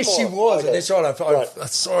time? Yes, she was. Okay. That's right.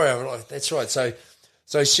 Sorry, that's right.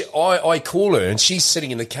 So I call her, and she's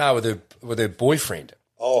sitting in the car with her boyfriend.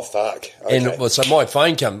 Oh fuck! Okay. And so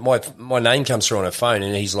my name comes through on her phone,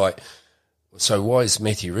 and he's like, "So why is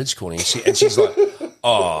Matthew Ridge calling?" And she's like,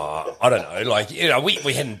 "Oh, I don't know. Like, you know,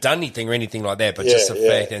 we hadn't done anything or anything like that, but just the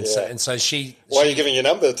fact." And so she. Why are you giving your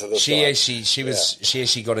number to this guy? She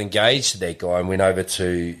actually got engaged to that guy and went over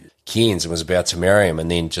to Cairns and was about to marry him,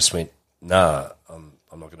 and then just went, "Nah, I'm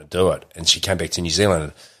not going to do it." And she came back to New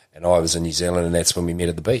Zealand. And I was in New Zealand, and that's when we met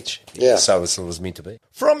at the beach. Yeah. So it was meant to be.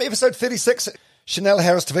 From episode 36, Chanel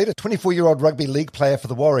Harris-Tavita, 24-year-old rugby league player for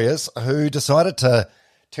the Warriors, who decided to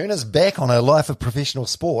turn his back on a life of professional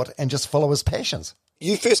sport and just follow his passions.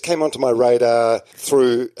 You first came onto my radar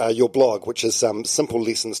through your blog, which is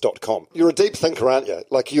simplelessons.com. You're a deep thinker, aren't you?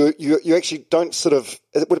 Like you actually don't would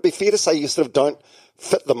it be fair to say you sort of don't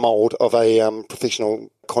fit the mould of a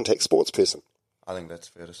professional contact sports person? I think that's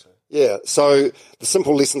fair to say. Yeah, so the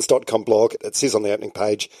simplelessons.com blog, it says on the opening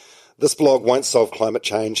page, this blog won't solve climate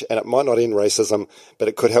change and it might not end racism, but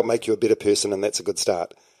it could help make you a better person, and that's a good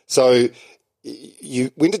start. So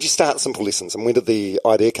when did you start Simple Lessons, and when did the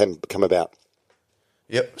idea come about?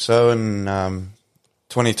 Yep, so in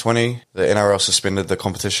 2020, the NRL suspended the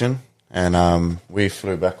competition, and we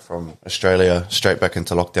flew back from Australia straight back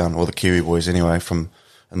into lockdown, or the Kiwi boys anyway,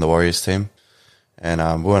 in the Warriors team.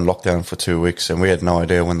 And we were in lockdown for 2 weeks, and we had no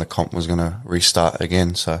idea when the comp was going to restart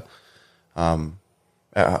again. So I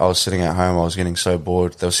was sitting at home. I was getting so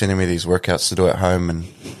bored. They were sending me these workouts to do at home, and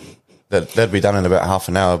they'd be done in about half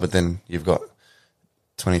an hour, but then you've got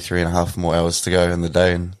 23 and a half more hours to go in the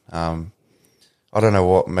day. And I don't know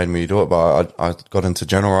what made me do it, but I got into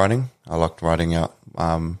journal writing. I liked writing out.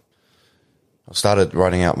 I started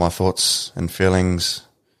writing out my thoughts and feelings,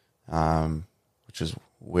 which is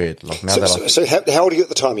weird. Like now so how old are you at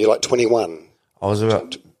the time? You're like 21? I was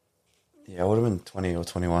about, I would have been 20 or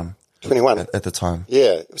 21. 21? At the time.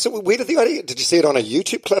 Yeah. So where did the idea, did you see it on a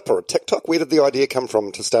YouTube clip or a TikTok? Where did the idea come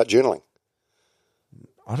from to start journaling?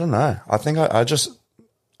 I don't know. I think I just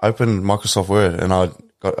opened Microsoft Word and I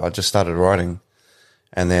just started writing.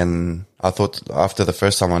 And then I thought after the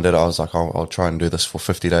first time I did it, I was like, I'll try and do this for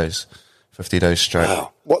 50 days. 50 days straight.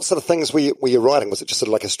 Wow. What sort of things were you writing? Was it just sort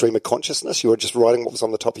of like a stream of consciousness? You were just writing what was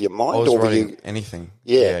on the top of your mind? I was writing anything.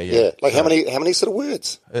 Yeah. Like how many sort of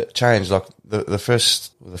words? It changed. Like the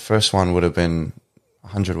first one would have been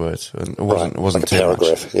 100 words. It wasn't like too a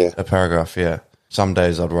paragraph, much. Yeah. A paragraph, yeah. Some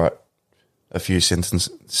days I'd write a few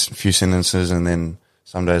sentences, and then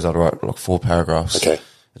some days I'd write like 4 paragraphs. Okay.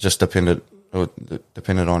 It just depended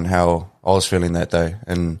on how I was feeling that day.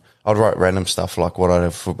 And I'd write random stuff like what I'd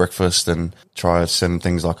have for breakfast, and try certain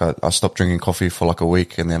things like I stopped drinking coffee for like a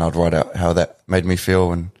week, and then I'd write out how that made me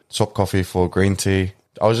feel, and swap coffee for green tea.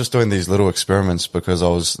 I was just doing these little experiments because I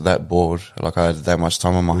was that bored. Like I had that much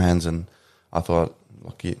time on my hands, and I thought,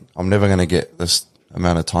 like, I'm never going to get this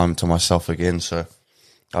amount of time to myself again, so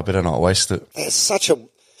I better not waste it. That's such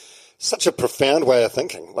a profound way of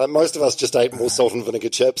thinking. Like most of us just ate more salt and vinegar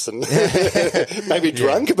chips and maybe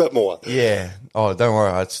drank a bit more. Yeah. Oh, don't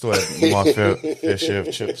worry. I still had my fair share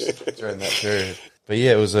of chips during that period. But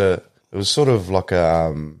yeah, it was sort of like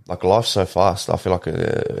life so fast. I feel like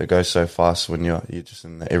it goes so fast when you're just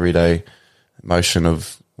in the everyday motion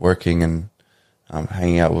of working and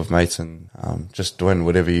hanging out with mates and just doing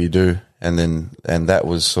whatever you do. And that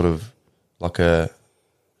was sort of like a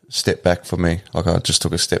step back for me. Like I just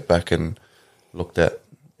took a step back and looked at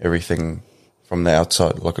everything from the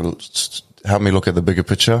outside. Like it helped me look at the bigger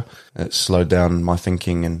picture. It slowed down my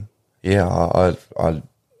thinking, and yeah, I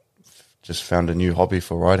just found a new hobby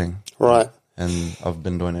for writing. Right. And I've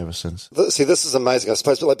been doing it ever since. See, this is amazing. I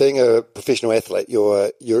suppose, like being a professional athlete,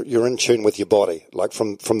 you're in tune with your body. Like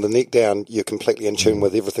from the neck down, you're completely in tune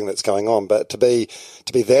with everything that's going on. But to be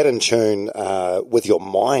that in tune with your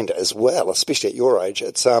mind as well, especially at your age,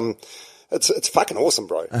 it's fucking awesome,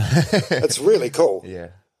 bro. It's really cool. Yeah.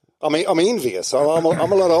 I mean, I'm envious. I'm a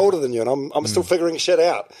lot older than you, and I'm still figuring shit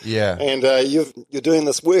out. Yeah. And you're doing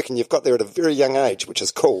this work, and you've got there at a very young age, which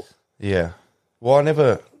is cool. Yeah. Well, I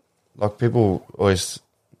never. Like, people always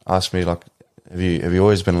ask me, like, have you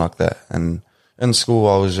always been like that? And in school,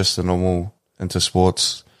 I was just a normal into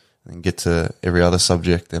sports and get to every other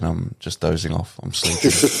subject, and I'm just dozing off. I'm sleeping.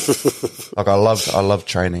 Like, I loved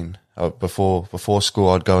training. Before school,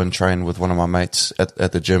 I'd go and train with one of my mates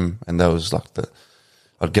at the gym, and that was like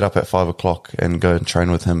I'd get up at 5 o'clock and go and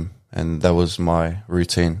train with him, and that was my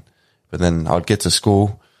routine. But then I'd get to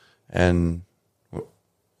school, and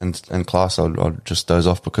in class, I'd just doze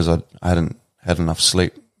off because I hadn't had enough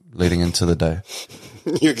sleep leading into the day.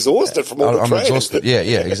 You're exhausted from all the training. I'm exhausted. Yeah,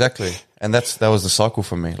 exactly. And that was the cycle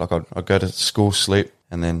for me. Like I'd go to school, sleep,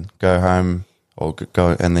 and then go home, or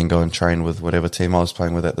go and train with whatever team I was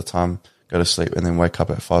playing with at the time. Go to sleep, and then wake up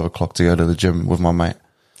at 5 o'clock to go to the gym with my mate.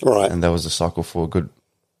 Right. And that was the cycle for a good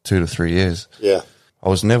 2 to 3 years. Yeah. I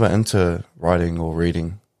was never into writing or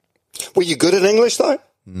reading. Were you good at English though?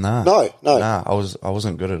 No. Nah, I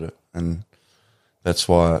wasn't good at it, and that's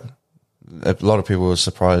why a lot of people were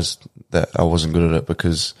surprised that I wasn't good at it,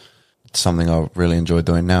 because it's something I really enjoy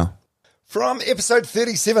doing now. From episode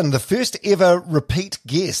 37, the first ever repeat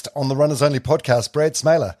guest on the Runners Only podcast, Brad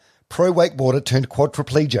Smaler, pro wakeboarder turned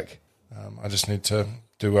quadriplegic. I just need to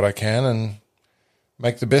do what I can and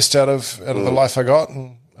make the best out of the life I got,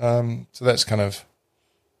 and so that's kind of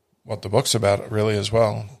what the book's about, really, as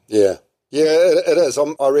well. Yeah. Yeah, it is.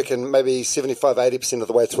 I reckon maybe 75, 80% of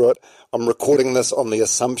the way through it. I'm recording this on the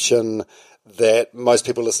assumption that most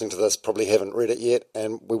people listening to this probably haven't read it yet,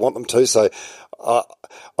 and we want them to. So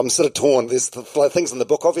I'm sort of torn. There's things in the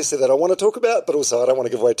book, obviously, that I want to talk about, but also I don't want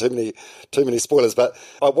to give away too many spoilers. But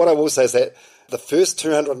what I will say is that the first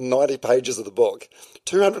 290 pages of the book,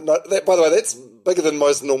 by the way, that's bigger than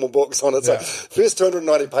most normal books on it. So first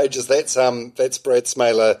 290 pages, that's Brad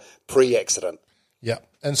Smaler pre-accident. Yeah,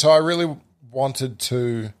 and so I really wanted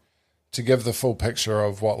to give the full picture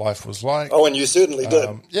of what life was like. Oh, and you certainly did.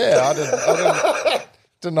 Yeah, I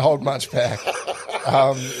didn't hold much back.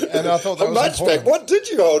 And I thought that was much important. Back? What did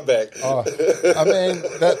you hold back? I mean,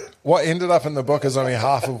 what ended up in the book is only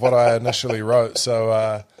half of what I initially wrote.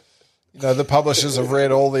 So, the publishers have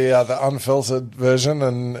read all the unfiltered version,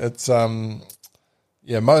 and it's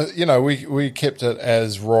we kept it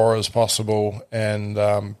as raw as possible, and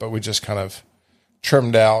but we just kind of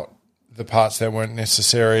trimmed out the parts that weren't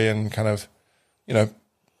necessary, and kind of,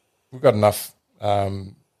 we've got enough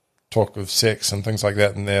talk of sex and things like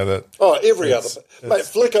that in there that... Oh, every other... Mate,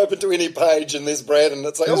 flick open to any page and there's Brad, and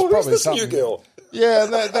it's like, oh, who's this new girl? Yeah,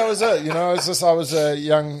 that was it. I was a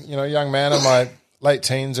young man in my late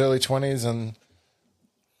teens, early 20s, and,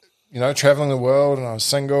 traveling the world, and I was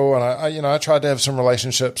single, and I tried to have some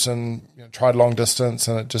relationships, and tried long distance,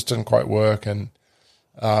 and it just didn't quite work, and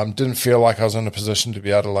didn't feel like I was in a position to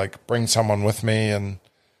be able to bring someone with me. And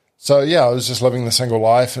so, I was just living the single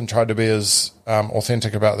life and tried to be as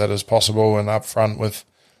authentic about that as possible, and upfront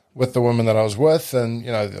with the women that I was with. And,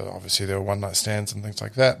 obviously there were one night stands and things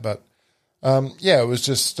like that. But, it was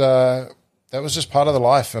just, that was just part of the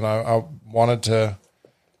life. And I wanted to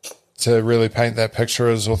really paint that picture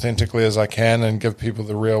as authentically as I can and give people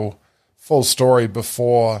the real full story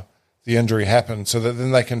before the injury happened, so that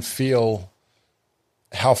then they can feel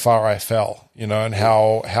how far I fell, and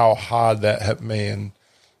how hard that hit me, and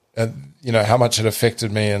how much it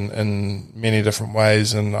affected me in many different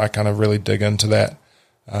ways. And I kind of really dig into that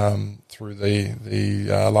through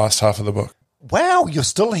the last half of the book. Wow, you're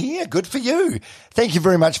still here. Good for you. Thank you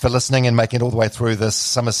very much for listening and making it all the way through this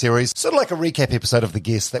summer series. Sort of like a recap episode of the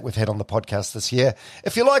guests that we've had on the podcast this year.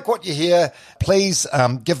 If you like what you hear, please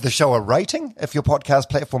give the show a rating if your podcast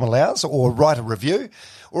platform allows, or write a review.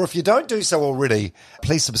 Or if you don't do so already,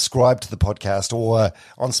 please subscribe to the podcast, or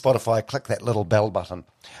on Spotify, click that little bell button.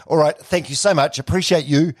 All right, thank you so much. Appreciate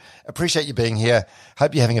you. Appreciate you being here.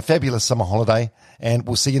 Hope you're having a fabulous summer holiday, and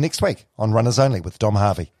we'll see you next week on Runners Only with Dom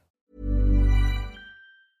Harvey.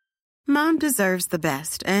 Mom deserves the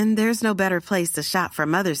best, and there's no better place to shop for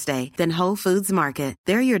Mother's Day than Whole Foods Market.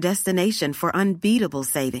 They're your destination for unbeatable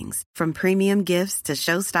savings, from premium gifts to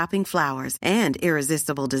show-stopping flowers and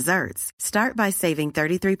irresistible desserts. Start by saving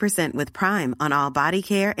 33% with Prime on all body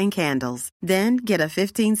care and candles. Then get a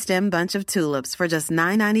 15-stem bunch of tulips for just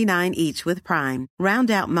 $9.99 each with Prime. Round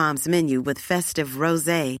out Mom's menu with festive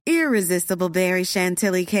rosé, irresistible berry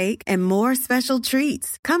chantilly cake, and more special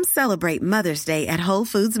treats. Come celebrate Mother's Day at Whole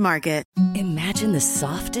Foods Market. Imagine the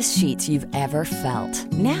softest sheets you've ever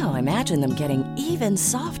felt. Now imagine them getting even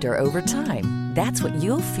softer over time. That's what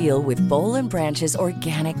you'll feel with Boll & Branch's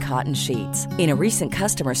organic cotton sheets. In a recent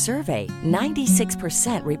customer survey,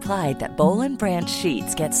 96% replied that Boll & Branch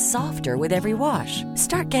sheets get softer with every wash.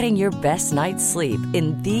 Start getting your best night's sleep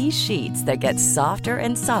in these sheets that get softer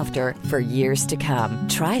and softer for years to come.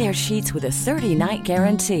 Try their sheets with a 30-night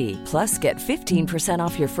guarantee. Plus, get 15%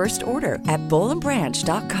 off your first order at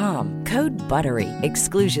bollandbranch.com. Code BUTTERY.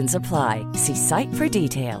 Exclusions apply. See site for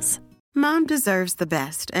details. Mom deserves the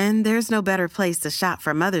best, and there's no better place to shop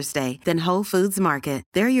for Mother's Day than Whole Foods Market.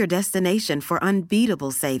 They're your destination for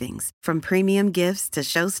unbeatable savings, from premium gifts to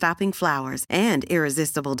show-stopping flowers and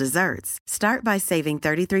irresistible desserts. Start by saving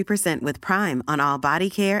 33% with Prime on all body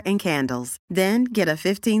care and candles. Then get a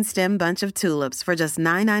 15-stem bunch of tulips for just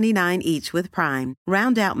 $9.99 each with Prime.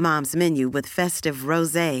 Round out Mom's menu with festive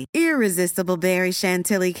rosé, irresistible berry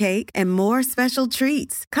chantilly cake, and more special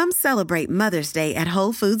treats. Come celebrate Mother's Day at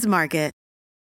Whole Foods Market.